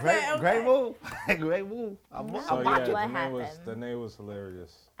bum. one. That's it. Great move. Great move. I'm No. So watching. What Danae happened? Danae was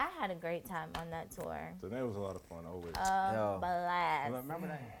hilarious. I had a great time on that tour. Danae was a lot of fun always. Yo. Blast. Remember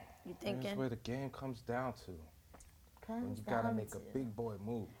that? You That's thinking? where the game comes down to. When Comes you gotta down make a to- big boy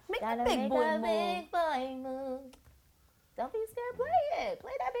move. Make Gotta the big make boy a move. big boy move. Don't be scared. Play it.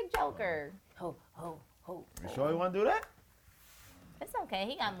 Play that big joker. Ho, ho, ho. You sure you want to do that? It's okay.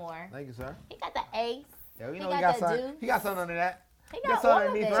 He got more. Thank you, sir. He got the ace. Yeah, you He know got he got that something. juice. He got something under that. He Got got something all of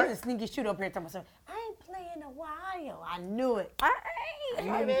underneath, it. right? She's a sneaky shoot up here talking about something. I ain't playing in a while. I knew it. I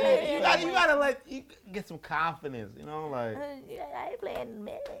You ain't gotta let you get some confidence, you know, like. I ain't playing in a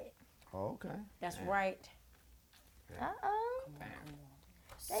minute. Oh, okay. That's right. Uh-oh.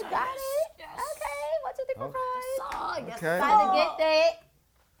 They got it. Okay. 1, 2, 3, 4, 5. Oh, yes, Okay. Trying to get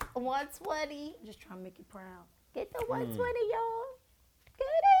that 120. Just trying to make you proud. Get the 120, y'all. Get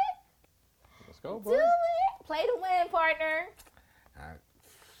it. Let's go, Do boy. it. Play to win, partner. I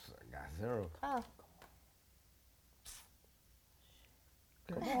got 0. Oh.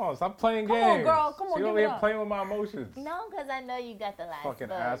 Come on, stop playing Come games. on, girl. Come on, She give over it here up. playing with my emotions. No, because I know you got the last Fucking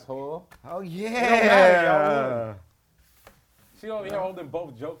vote. asshole. Oh matter, yeah. She over here holding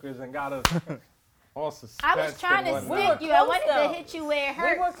both jokers and got us all suspensed. I was trying to and We whatnot. stick you. I close, wanted though. to hit you where it We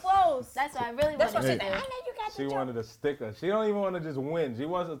were hurts. close. That's what I really That's wanted what to I do. said. I know you got She the joke. wanted to stick us. She don't even want to just win. She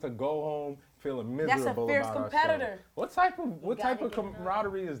wants us to go home feeling miserable fierce about competitor. ourselves. What type of gotta get it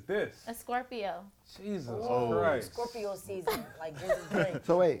camaraderie is this? A Scorpio. Jesus Ooh, Christ. Scorpio season. Like, this is great.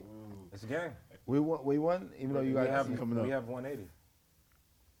 So wait, It's a game. we won, even though you we guys have coming up. we have 180.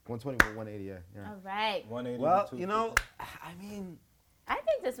 120 with 180, yeah. All right. 180. Well, to you know, I mean, I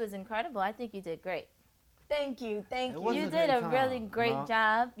think this was incredible. I think you did great. Thank you. Thank It you. was You a did great a really time, great no?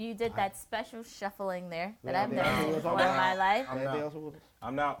 job. You did that special shuffling there that Yeah, I've yeah. never seen before in my life. I'm anything not- else with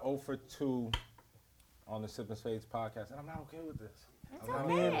I'm now 0 for 2 on the Sip and Spades podcast, and I'm not okay with this. It's I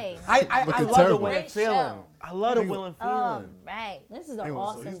okay. I Looking love the terrible. winning Great feeling. show. I love the winning All feeling. right. This is an Hey, so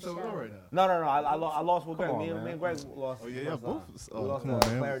awesome he's still show. low right now. No, I lost with Come Greg. on, Me and man. Greg lost. Oh, yeah, the yeah, first both. time. Oh, We lost come on, to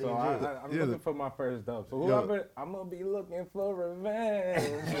man. Clarity So and G. I'm Yeah, looking for my first dub. So Yo. whoever, I'm gonna be looking for revenge.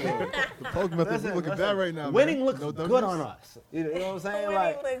 The poke method Listen, looking listen, bad right now. Winning man. looks No good W's? on us. You know what I'm saying? Winning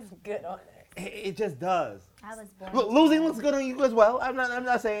Like looks good on it. it just does. I was born. Look, losing looks good on you as well. I'm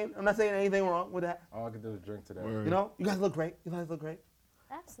not saying anything wrong with that. All I can do is drink today. Word. You know, you guys look great.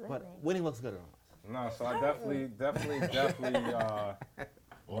 Absolutely. But winning looks good on us. No, so I definitely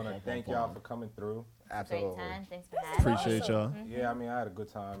want to thank y'all for coming through. Great time. Thanks for having me. Appreciate y'all. Yeah, I mean, I had a good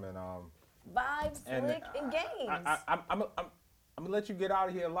time, and Vibes, And flick, and games. I'm gonna let you get out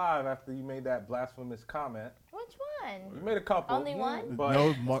of here live after you made that blasphemous comment. Which one? You made a couple. Only one? But,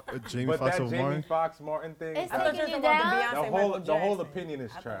 No, Jamie but Foxx that over Jamie Martin. Foxx Martin thing. It's I thought taking you you were talking down. about the Beyonce, whole Michael the whole Jackson. opinion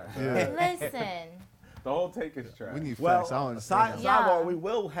is trash. Yeah. Listen. The whole take is trash. We need Well, facts. I don't understand. side, that. Yeah. sidebar, we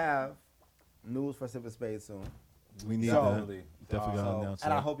will have news for Sip and Spades soon. We need So- that. Definitely. Definitely gotta So, announce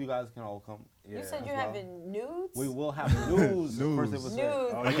and I that. hope you guys can all come. Yeah. You said you well. having nudes? We will have news for News. Sip and Spades.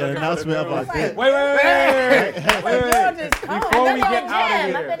 Nudes. Oh, Like you an looking announcement for the about news? that. Wait. Y'all just come. Before I've we been get in the out of gym.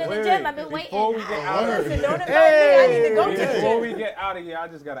 here. I've been in the wait, gym. I've been Before we waiting. get out of Listen, here. don't invite me. I need to go to the Before gym. we get out of here, I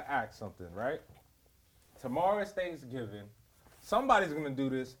just gotta ask something, right? Tomorrow is Thanksgiving. Somebody's gonna do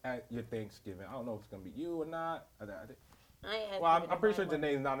this at your Thanksgiving. I don't know if it's gonna be you or not. Well, I'm pretty sure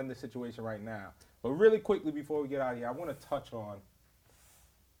Danae's not in this situation right now. But really quickly before we get out of here, I want to touch on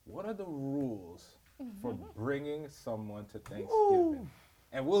what are the rules for bringing someone to Thanksgiving?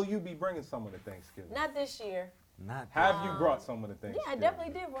 And will you be bringing someone to Thanksgiving? Not this year. Not Have you brought someone to Yeah, Thanksgiving? I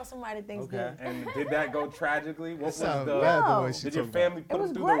definitely did brought somebody to Thanksgiving. And did that go tragically? What That was sounds the? bad the No. way she Did your talking about family put was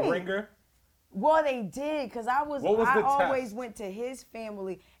him through great. the ringer? Well, they did, because I What was the always test? went to his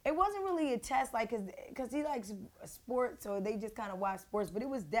family. It wasn't really a test, like, because he likes sports, so they just kind of watch sports. But it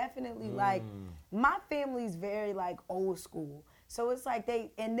was definitely like, my family's very, like, old school. So it's like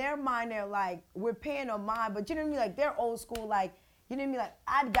in their mind, they're like, we're paying on mine, but you know what I mean? Like, they're old school, like, you know what I mean? Like,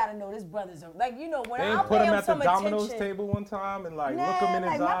 I gotta know this brother's, like, you know, when They I ain't put pay him him at the some Domino's attention. table one time and like Nah, look him in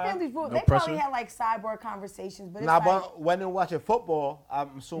like his my eye. family's real. No They pressure? probably had like sidebar conversations, but it's Nah, like, but when they're watching football,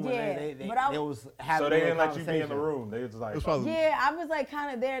 I'm assuming Yeah, they but I- was having So they a didn't let you be in the conversation. room. They was like, It was probably yeah, I was like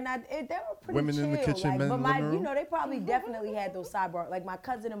kind of there, and they were pretty Women chill. in the kitchen, like, men but in the my, living you room? know, they probably definitely had those sidebar. Like my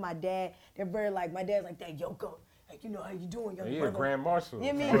cousin and my dad, they're very like my dad's like that. Yo, go, like you know how you doing, young he a brother. grand marshal.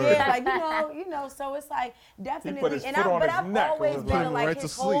 You know what I mean? Yeah, like you know. So it's like definitely, his and foot on but his I've neck always and was been like, to like right to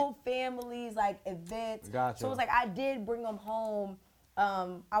his sleep. whole family's like events. Gotcha. So it's like I did bring them home.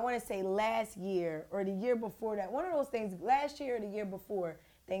 I want to say last year or the year before that. One of those things. Last year or the year before,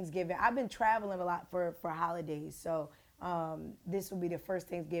 Thanksgiving. I've been traveling a lot for holidays, so this will be the first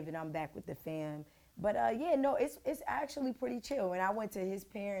Thanksgiving I'm back with the fam. But yeah, no, it's actually pretty chill. When I went to his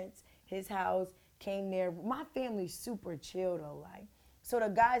parents, his house, came there. My family's super chill though, like. So the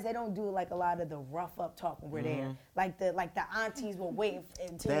guys, they don't do like a lot of the rough up talk when we're there. Like the aunties will wait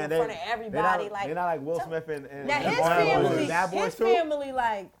until you're in front of everybody. They're not like Will Smith and now and his family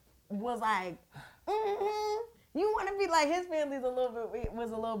like was like, you want to be like his family's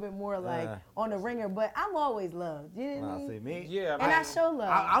was a little bit more like on the ringer, but I'm always loved. You know what I mean? See me? Yeah, And I show love.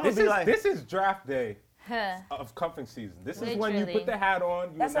 I'm gonna be like, this is draft day of cuffing season. This is when you put the hat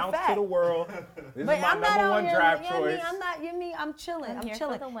on, you That's a announce to fact. the world, this But is my I'm not number out one here, draft you know what I choice. mean? I'm chilling. I'm here for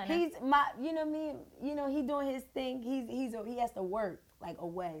chilling. the winner. He's my, you know what I mean? You know, he doing his thing. He has to work like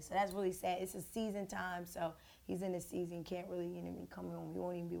away. So that's really sad. It's a season time, so he's in the season, can't really, you know what I mean, come home. He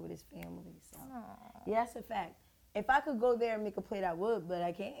won't even be with his family. So yeah, that's a fact. If I could go there and make a plate, I would, but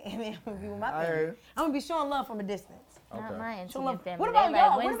I can't. I mean, I'm gonna be with my family. I'm gonna be showing love from a distance. Not my Showing love. intimate family. What about They're like,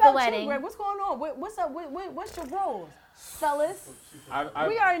 y'all? What when's about the wedding? you, Greg? What's going on? What's up? What's your roles, fellas? We I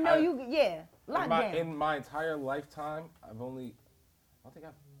already know you. Yeah, In lockdown. my entire lifetime, I don't think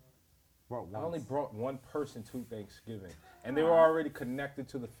I've only brought one person to Thanksgiving, and they were already connected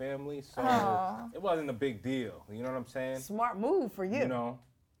to the family, so it wasn't a big deal. You know what I'm saying? Smart move for you. You know,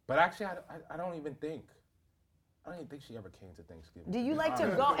 but actually, I don't even think she ever came to Thanksgiving. Do you like to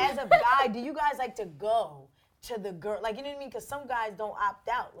go as a guy? Do you guys like to go to the girl? Like, you know what I mean? Because some guys don't opt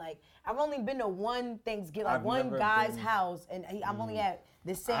out. Like, I've only been to one Thanksgiving, like I've one never guy's been- house, and I'm only at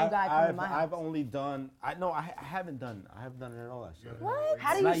the same guy come to my house. I've only done. I haven't done it at all. Actually. What?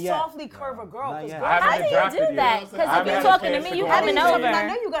 How do Not you yet. softly curve a girl? Not 'Cause yet. girls- I haven't How do you drafted do yet. that? I Because if haven't you're had a talking to chance me, to you go. How do coming you over. I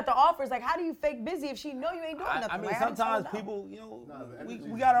know you got the offers. Like, how do you fake busy if she know you ain't doing nothing? I mean, Like, how do you sometimes find out? people, you know, the we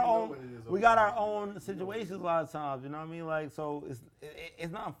energy, got our you know own, what it is we over got there. our own situations a lot of times. You know what I mean? Like, so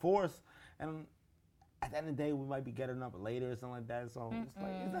it's not forced, and at the end of the day, we might be getting up later or something like that. So it's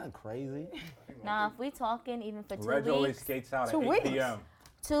like it's not crazy. Nah, if we talking even for 2 Reg always weeks, skates out at 2 8 weeks? p.m.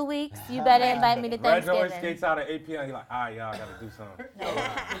 2 weeks, you better invite me to Reg always Thanksgiving. skates out at 8 p.m. He's like, y'all gotta do something.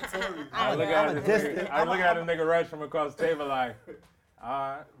 I look at a nigga Reg from across the table like, all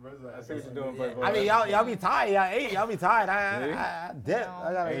right, I see what you're doing, playboy. I mean, y'all be tired. Y'all be tired. I dip.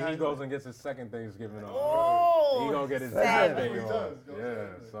 I gotta. And he goes and gets his second Thanksgiving off. Oh, He gonna get his sad. birthday off.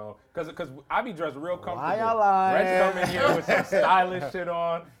 Yeah, so cause I be dressed real comfortable. Why y'all lying? Reg come in here with some stylish shit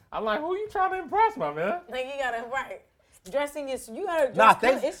on. I'm like, who you trying to impress, my man? Like, you gotta, right. Dressing is, you gotta Nah,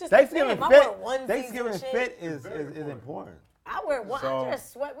 dress. It's just Thanksgiving the same. I fit. wear onesies Thanksgiving and shit. fit is important. I wear one. So- I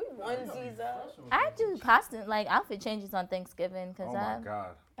dress sweat. We onesies up. I do constant like outfit changes on Thanksgiving because Oh my God.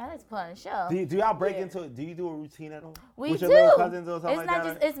 that is part of the show. Do y'all break into? Do you do a routine at all? We with do. your little cousins or something It's like not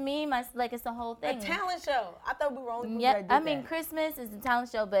that? just it's me, it's the whole A thing. talent show. I thought we were only people Yeah, that did I mean that. Christmas is the talent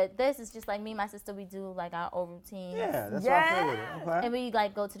show, but this is just like me and my sister. We do like our old routines. Yeah, that's what I figured. Okay. And we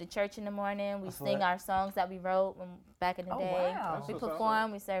like go to the church in the morning. We That's sing right. our songs that we wrote back in the Oh, day. wow. We That's what's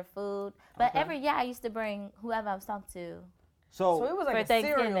perform. We serve food. But Okay. every year I used to bring whoever I was talking to. So it was like For a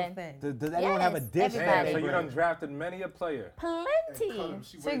cereal Thanksgiving. thing. Does anyone have a Yes, dish? everybody. that Damn, they so you bring? done drafted many a player. Plenty.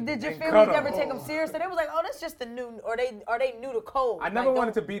 So did your And family cut 'em. ever take them serious? So they was like, oh, that's just the new, or they knew the code. I never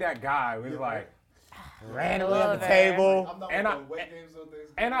wanted to be that guy who was like, randomly at the Over. table.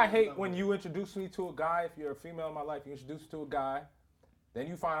 and I hate when you introduce me to a guy, if you're a female in my life, you introduce me to a guy, then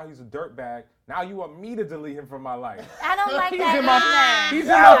you find out he's a dirtbag. Now you want me to delete him from my life. I don't like He's that in my either. He's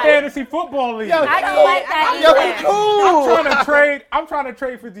in my fantasy football league. I don't like that Yo, either. he cool. I'm trying to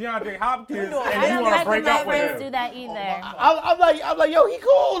trade for DeAndre Hopkins, and I you don't want to like break when my up with friends do him. that either. I'm like, yo, he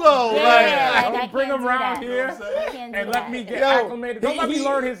cool though. Yeah, Like, like, I Bring can't him do around that. here I can't do and let that. me get Yo, acclimated. Don't let me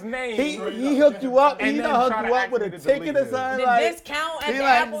learn his name. he hooked you up. And He then done try hooked to you up ask with me a to ticket delete or it. something. The Like, discount at he the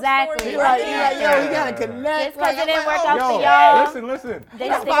like- Apple Exactly. store. he like, yo, he gotta Just connect. because it didn't work oh, out yo, for y'all, Listen. they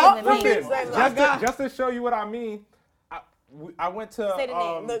That's sticking my with me. opinion. Just to show you what I mean, I went to. Say the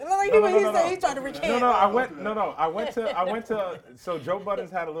name. Look, no, he said he's trying to recant. I went to. So Joe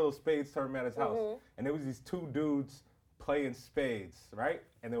Buttons had a little spades tournament at his house, and there was these two dudes playing spades, right?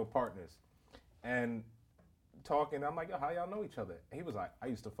 And they were partners, and talking. I'm like, yo, how y'all know each other? And he was like, I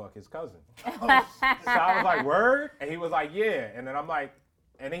used to fuck his cousin. So I was like, word? And he was like, yeah. And then I'm like,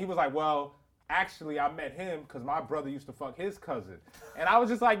 and then he was like, well, actually, I met him because my brother used to fuck his cousin. And I was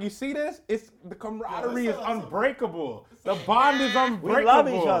just like, you see this? It's the camaraderie is unbreakable. The bond is unbreakable. We love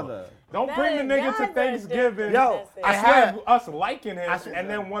each other. Don't bring the nigga to Thanksgiving Yo, and I have swear- us liking him I swear- and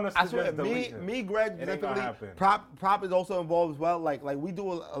then want us I to swear, just delete him. me, Greg, It ain't gonna happen. prop is also involved as well. Like we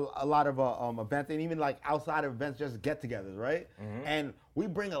do a lot of events and even like outside of events, just get-togethers, right? Mm-hmm. And we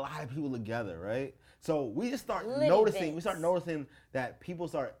bring a lot of people together, right? So we just start Litty noticing. We bits. start noticing that people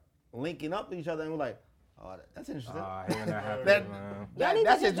start linking up with each other, and we're like, oh, that's interesting. Hearing that happen, That- man. Y'all need to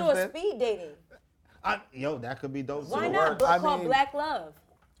that's just do a interesting. speed dating. Yo, that could be dope. Why too. not? I Called mean, Black Love.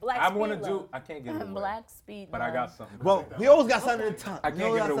 Black I speed want to love. do. I can't give it away. Black speed. But I love. got something. Well, we always got something to talk. I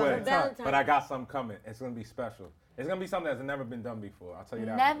can't give it away. Valentine's. But I got something coming. It's gonna be special. It's gonna be something that's never been done before. I'll tell you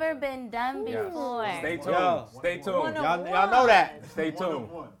that. Never been done Yes. before. Stay tuned. Yo. Stay tuned. Y'all know that. Stay tuned.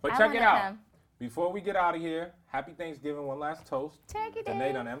 But I check it wanna out. come. Before we get out of here, happy Thanksgiving. One last toast. Turkey Danae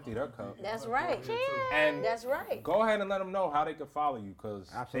Day. done emptied her cup. That's right. And That's right. go ahead and let them know how they can follow you, because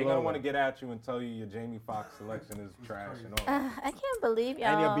they're Absolutely. gonna want to get at you and tell you your Jamie Foxx selection is trash and all. I can't believe y'all.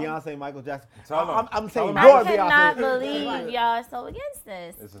 And your Beyonce, Michael Jackson. Tell 'em. I'm Tell saying 'em. your I cannot Beyonce. believe y'all so against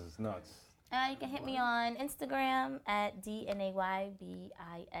this. This is nuts. You can hit me on Instagram at DNAYBISME.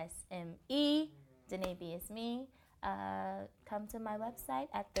 Danae B is me. Come to my website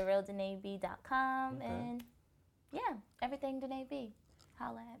at therealdanaeb.com. Okay. And yeah, everything Danae B.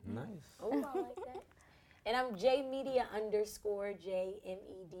 Holla at me. Nice. Oh, I like that. And I'm JMedia _ JMedia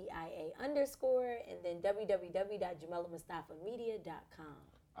 _ and then www.JamilaMustafaMedia.com.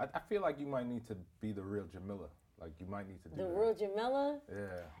 I feel like you might need to be the real Jamila. Like you might need to do The that. real Jamila. Yeah.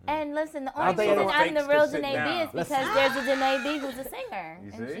 And listen, the I only think reason anyone I'm the fakes real could sit Danae B down. is because there's a Danae B who's a singer.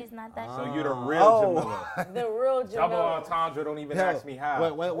 You And see? she's not that So good. you're the real Oh. Jamila. The real Double Jamila. entendre. Don't even Yo, ask me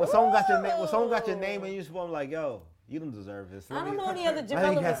how. When someone got your name, when someone got your name, and you just want like, yo, you don't deserve this. I don't know any other Let me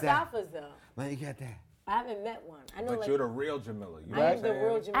Jamila get that. Mustafas though. Let me get that. I haven't met one. I know But like you're the real Jamila. You know I what am I'm the saying?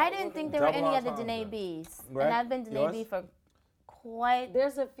 real Jamila. I didn't think there were Double any other entendre. Danae B's. Right. And I've been Danae Yours? B for quite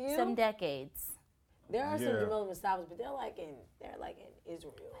There's a few. some decades. There are some Yeah. Jamila Mustafas, but they're like in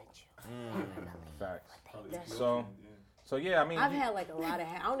Israel. Facts. That's- So yeah, I mean, I've had like a lot of.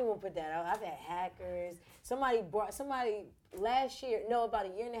 I don't even want to put that out. I've had hackers. Somebody last year, no, about a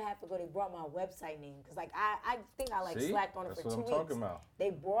year and a half ago, they brought my website name because like I think I like See? slacked on it That's for what 2 I'm weeks. talking about. They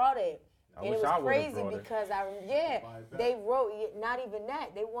brought it. I And wish it I was would've crazy brought it. because they wrote not even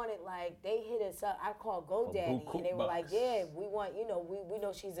that. They wanted like they hit us up. I called GoDaddy buku and they were like, bucks. yeah, we want we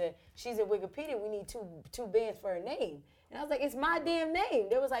know she's a Wikipedia. We need two bands for her name. And I was like, it's my damn name.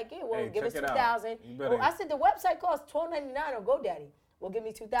 They was like, yeah, well, Hey, give us check it out. $2,000. You better- Well, I said the website costs $12.99 on GoDaddy. Well, give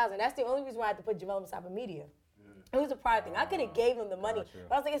me $2,000. That's the only reason why I had to put Jamila Mustafa Media. It was a pride thing. I could have gave them the money, Gotcha.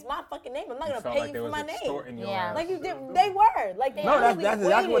 but I was like, it's my fucking name. I'm not you gonna felt pay like you they for was my name. extorting your Yeah. ass. Like you did, they were like they. No, that's honestly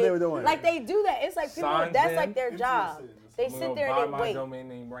exactly what waited. they were doing. Like they do that. It's like people. Signs That's in. like their job. They I'm sit gonna there buy and they my wait. domain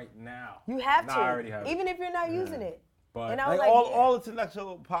name right now. You have Nah, to, I already have it. even if you're not using it. But And I was Like like, all, yeah. all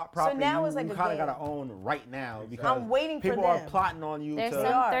intellectual property, now you, it's like you a kind of game. gotta own right now because I'm waiting for people are them. plotting on you. There's to,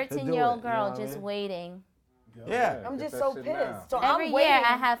 some are. to do 13-year-old it, girl you know what I just mean? waiting. Yeah. I'm Get just that so shit pissed. now. So Every I'm year waiting.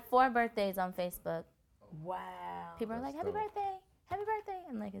 I have 4 birthdays on Facebook. Wow. People are like, happy dope. birthday, happy birthday.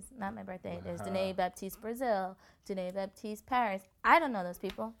 I'm like, it's not my birthday. There's Danae Baptiste Brazil, Danae Baptiste Paris. I don't know those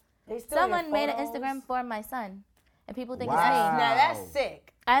people. They still your Someone made an photos. Instagram for my son. And people think Wow. it's me. Now that's sick.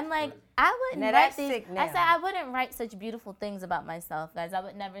 I'm like, I wouldn't Now write that's these. sick I now. said I wouldn't write such beautiful things about myself, guys. I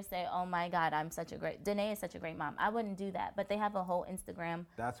would never say, "Oh my God, I'm such a great Danae is such a great mom." I wouldn't do that. But they have a whole Instagram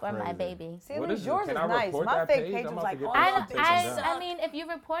That's for my crazy. baby. See, at What least is it? yours Can is I nice. report My that fake page? page I'm was about like, to get oh, that y'all shit bitches taken down. suck. I mean, if you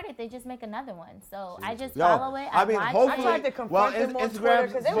report it, they just make another one. So I just Yo, follow it. I mean, watch hopefully, it. tried to confront well, them on Twitter,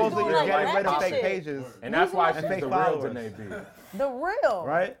 Instagram's 'cause they was supposedly doing, like, getting rid of ratchet fake shit. pages, And that's why And she's fake the real followers. Danae B. The real.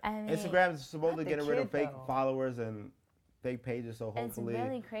 right? I mean, Instagram's supposed to Not get the rid of kid, fake though. followers and fake pages, so It's hopefully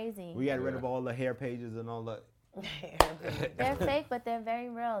really crazy. we got rid of all the hair pages and all that. They're fake, but they're very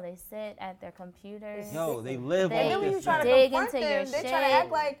real. They sit at their computers. Yo, they live They And off then when you this. try to Dig confront into your them, they shit. try to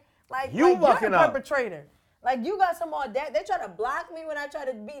act like You you're fucking the up. perpetrator. Like you got some audacity. They try to block me when I try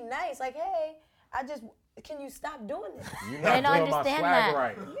to be nice. Like, hey, can you stop doing this? You're They not don't doing my understand swag that.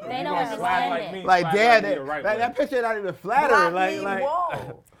 right. They You don't gonna swag understand like it. me, Like, swag damn, me the right that way. picture not even Block flattering. me, Like,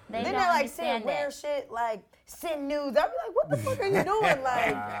 whoa. They Then don't they're like saying understand weird that. shit, like send nudes. I'll be like, what the fuck are you doing?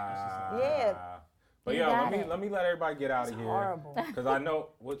 Like, yeah. But You yo, got it. let me let everybody get out of here. horrible. Cause I know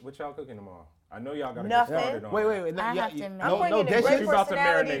what y'all cooking tomorrow. I know y'all gotta Nothing. get started on wait, that. wait, wait. I yeah, have to yeah, make- I'm no, bringing no in great dishes. You about to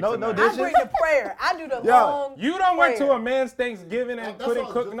personality. marinate No, no tonight. dishes. I bring the prayer. I do the Yo, long. You done went to prayer. a man's Thanksgiving and couldn't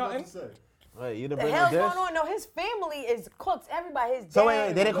cook nothing? Wait, you didn't The bring no hell's dish? going on? No, his family is cooks. Everybody, his dad. So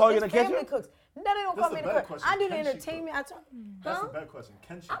wait, they didn't call you in his the kitchen? family cooks. No, they don't call That's me a in the bad cook. question. I do the Can she entertainment. That's Huh? a bad question.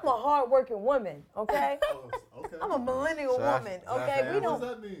 Can she? I'm a hard-working woman. Okay. Okay. I'm a millennial So that's- woman. so that's Okay. the We What does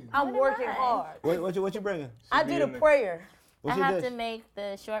don't. that mean? I'm What am working I? hard. What you bringing? I be do the in the- prayer. What's I your have dish? to make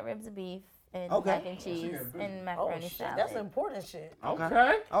the short ribs of beef and Okay. mac and cheese and Oh macaroni shit, salad. that's important shit. Okay.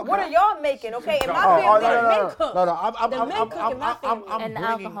 Okay. What are y'all making? Okay, in my Oh, family, no, the no, men no, cook. no, no. I'm The men cook in my family. And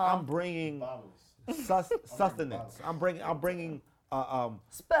alcohol. I'm bringing sustenance. I'm bringing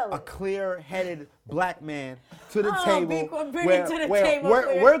Spell a it. clear-headed black man to the Oh, table. Big, bring it to the table.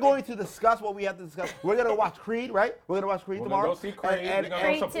 We're going to discuss what we have to discuss. We're gonna watch Creed, right? We're gonna watch Creed We're tomorrow. gonna go see Creed. And- We're gonna and- go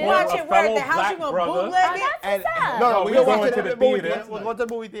Creed support too. Watch a it where fellow the house black you gonna brother. bootleg Oh, it? that's and- what's up. no, No, we're we gonna going watch it to at the the movie theater. theater. We're going to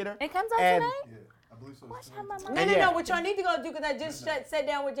the movie theater. It comes out And- tonight. Yeah, I believe so. Watch how my No, mom. no, And yeah. no. What y'all need to go do, because I just sat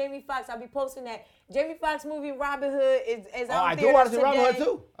down with Jamie Foxx. I'll be posting that. Jamie Foxx movie Robin Hood is Oh, out I there do want to see today. Robin Hood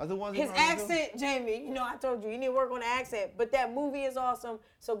too. I do want to see His Robin Hood too. accent, Jamie, I told you, you need to work on the accent. But that movie is awesome.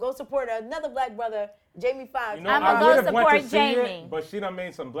 So go support another black brother, Jamie Foxx. You know, I'ma I go would have went to support see Jamie. it, but she done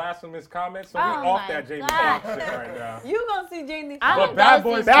made some blasphemous comments, so Oh we off my that Jamie God. Foxx shit right now. You gonna see Jamie I'm Foxx. But Bad go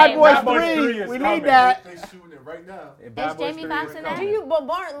see Boys, Bad Jamie. Boys Bad Boys 3, 3 is we coming. need that. They shooting it right now. And Bad Is Boys Jamie 3 Foxx is in coming. that? Do you, but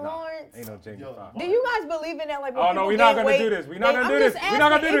Martin Lawrence? Ain't no Jamie Yo, Foxx. Do you guys believe in that? Like, when Oh no, people we're not gain gonna weight, do this. We're not gonna do I'm this. just We're not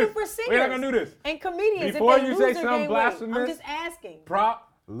gonna asking, do even this. for We're not singers gonna do this. And comedians, Before if they you lose say or something gain weight, blasphemous, I'm just asking. Prop.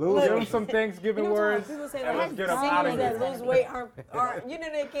 Lose Give it. him some Thanksgiving You know what I'm words, talking about? People say and that let's get him out of singers that here. lose weight aren't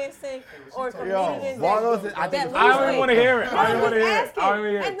they can't sing, or Yo, comedians one of that, those, I think it's that I lose don't even weight. want to hear it. No, I I'm don't want to just hear it. asking. I don't want to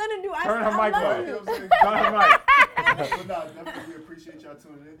hear Has it. nothing to do. Turn her I mic love on. you. Turn her mic. But nah, definitely we appreciate y'all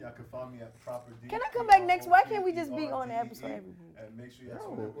tuning in. Y'all can find me at Proper D. Can I come back next? Why can't we just be on the episode every week? And make sure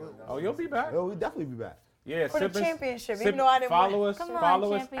y'all tune in. Oh, you'll be back. We'll definitely be back. Yeah, For the Sippin' championship, Sip- even though I didn't follow win. us. Come on,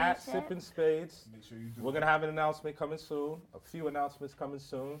 Follow us at championship. Sippin' Spades. Make sure you do. We're gonna have an announcement coming soon. A few announcements coming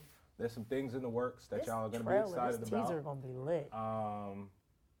soon. There's some things in the works that y'all are gonna be excited This teaser about. gonna be lit.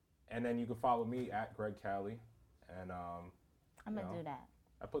 And then you can follow me at Greg Cali, and I'm gonna No. do that.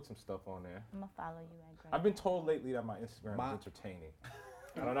 I put some stuff on there. I'm gonna follow you at Greg. I've been told lately that my Instagram is entertaining.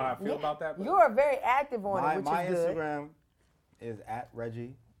 I don't know how I feel about that. But You are very active on My, it, which my is good. Instagram is at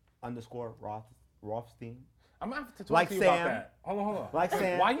Reggie_Rothstein. I'm gonna have to talk Like to you Sam. about that. Hold on. Like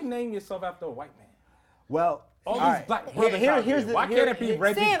Sam. Why you name yourself after a white man? Well, All all these right. black brothers Here's out the- Why here- can't it be here-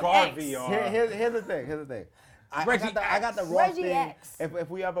 Reggie Sam Garvey X. or? Here's the thing. Here's the thing. I Reggie got the X. Reggie Rothstein. X. If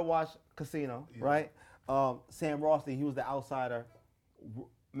we ever watch Casino, right? Sam Rothstein, he was the outsider,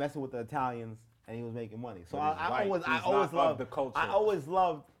 messing with the Italians, and he was making money. So But he's I white. always He's loved not of the culture. I always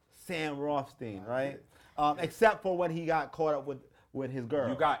loved Sam Rothstein, right? Except for when he got caught up with his girl.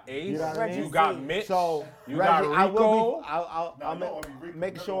 You got Ace. You know what I mean? You got Mitch. So you Reggie, got I Rico. will be. I'll No, I'll be Rico.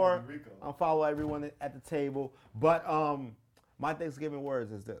 make Never sure gonna be Rico. I'll follow everyone at the table. But my Thanksgiving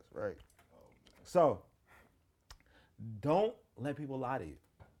words is this, right? So don't let people lie to you.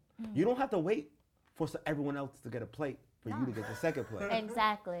 You don't have to wait for everyone else to get a plate for you to get the second plate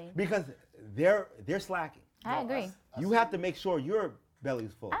Exactly. because they're slacking. I agree. You have to make sure your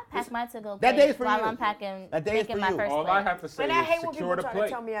belly's full. I pack my to-go That plate day is for while you. I'm packing, That day is making for my you. first All plate. I have to say And I hate is when secure people the try to plate.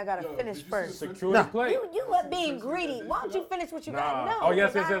 tell me I gotta finish first. Secure Nah. the plate. You being greedy. Why don't you finish what you got? Nah. No. Oh,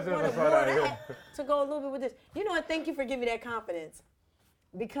 yes, because yes, yes, I yes, wanted that's what I more heard. to go a little bit with this. You know what? Thank you for giving me that confidence.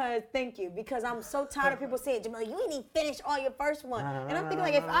 Thank you. Because I'm so tired of people saying, Jamila, you didn't even finish all your first one. And I'm thinking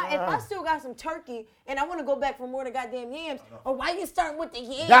like, if I still got some turkey and I want to go back for more of the goddamn yams, or why you starting with the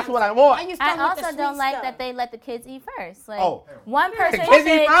yams? That's what I want. Why you I starting with the also sweet don't like stuff? that they let the kids eat first. Like Oh. one person kids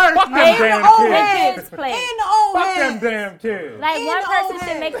eat should first? Fuck them make damn the kids. kids plate. And the old Fuck them heads. damn kids. Like And one the person old should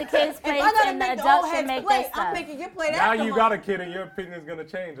heads. make the kids If plates I gotta and the make the old adults should heads make plate, their I'm stuff. making your plate Now after you mine. got a kid and your opinion is gonna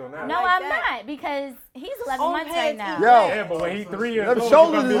change on that. No, like I'm that. not because he's 11 Old months heads right now. eat Yo. Yeah, but when he 3 years Them old, shoulders you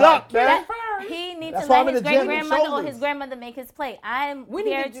gonna be is like, up, man. That- he needs That's to why let I'm in his the gym, great them grandmother or shoulders. his grandmother make his plate. I'm We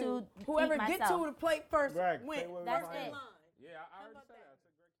here need to do to whoever eat get myself. to the plate first Right, win. say what we That's First in it. line.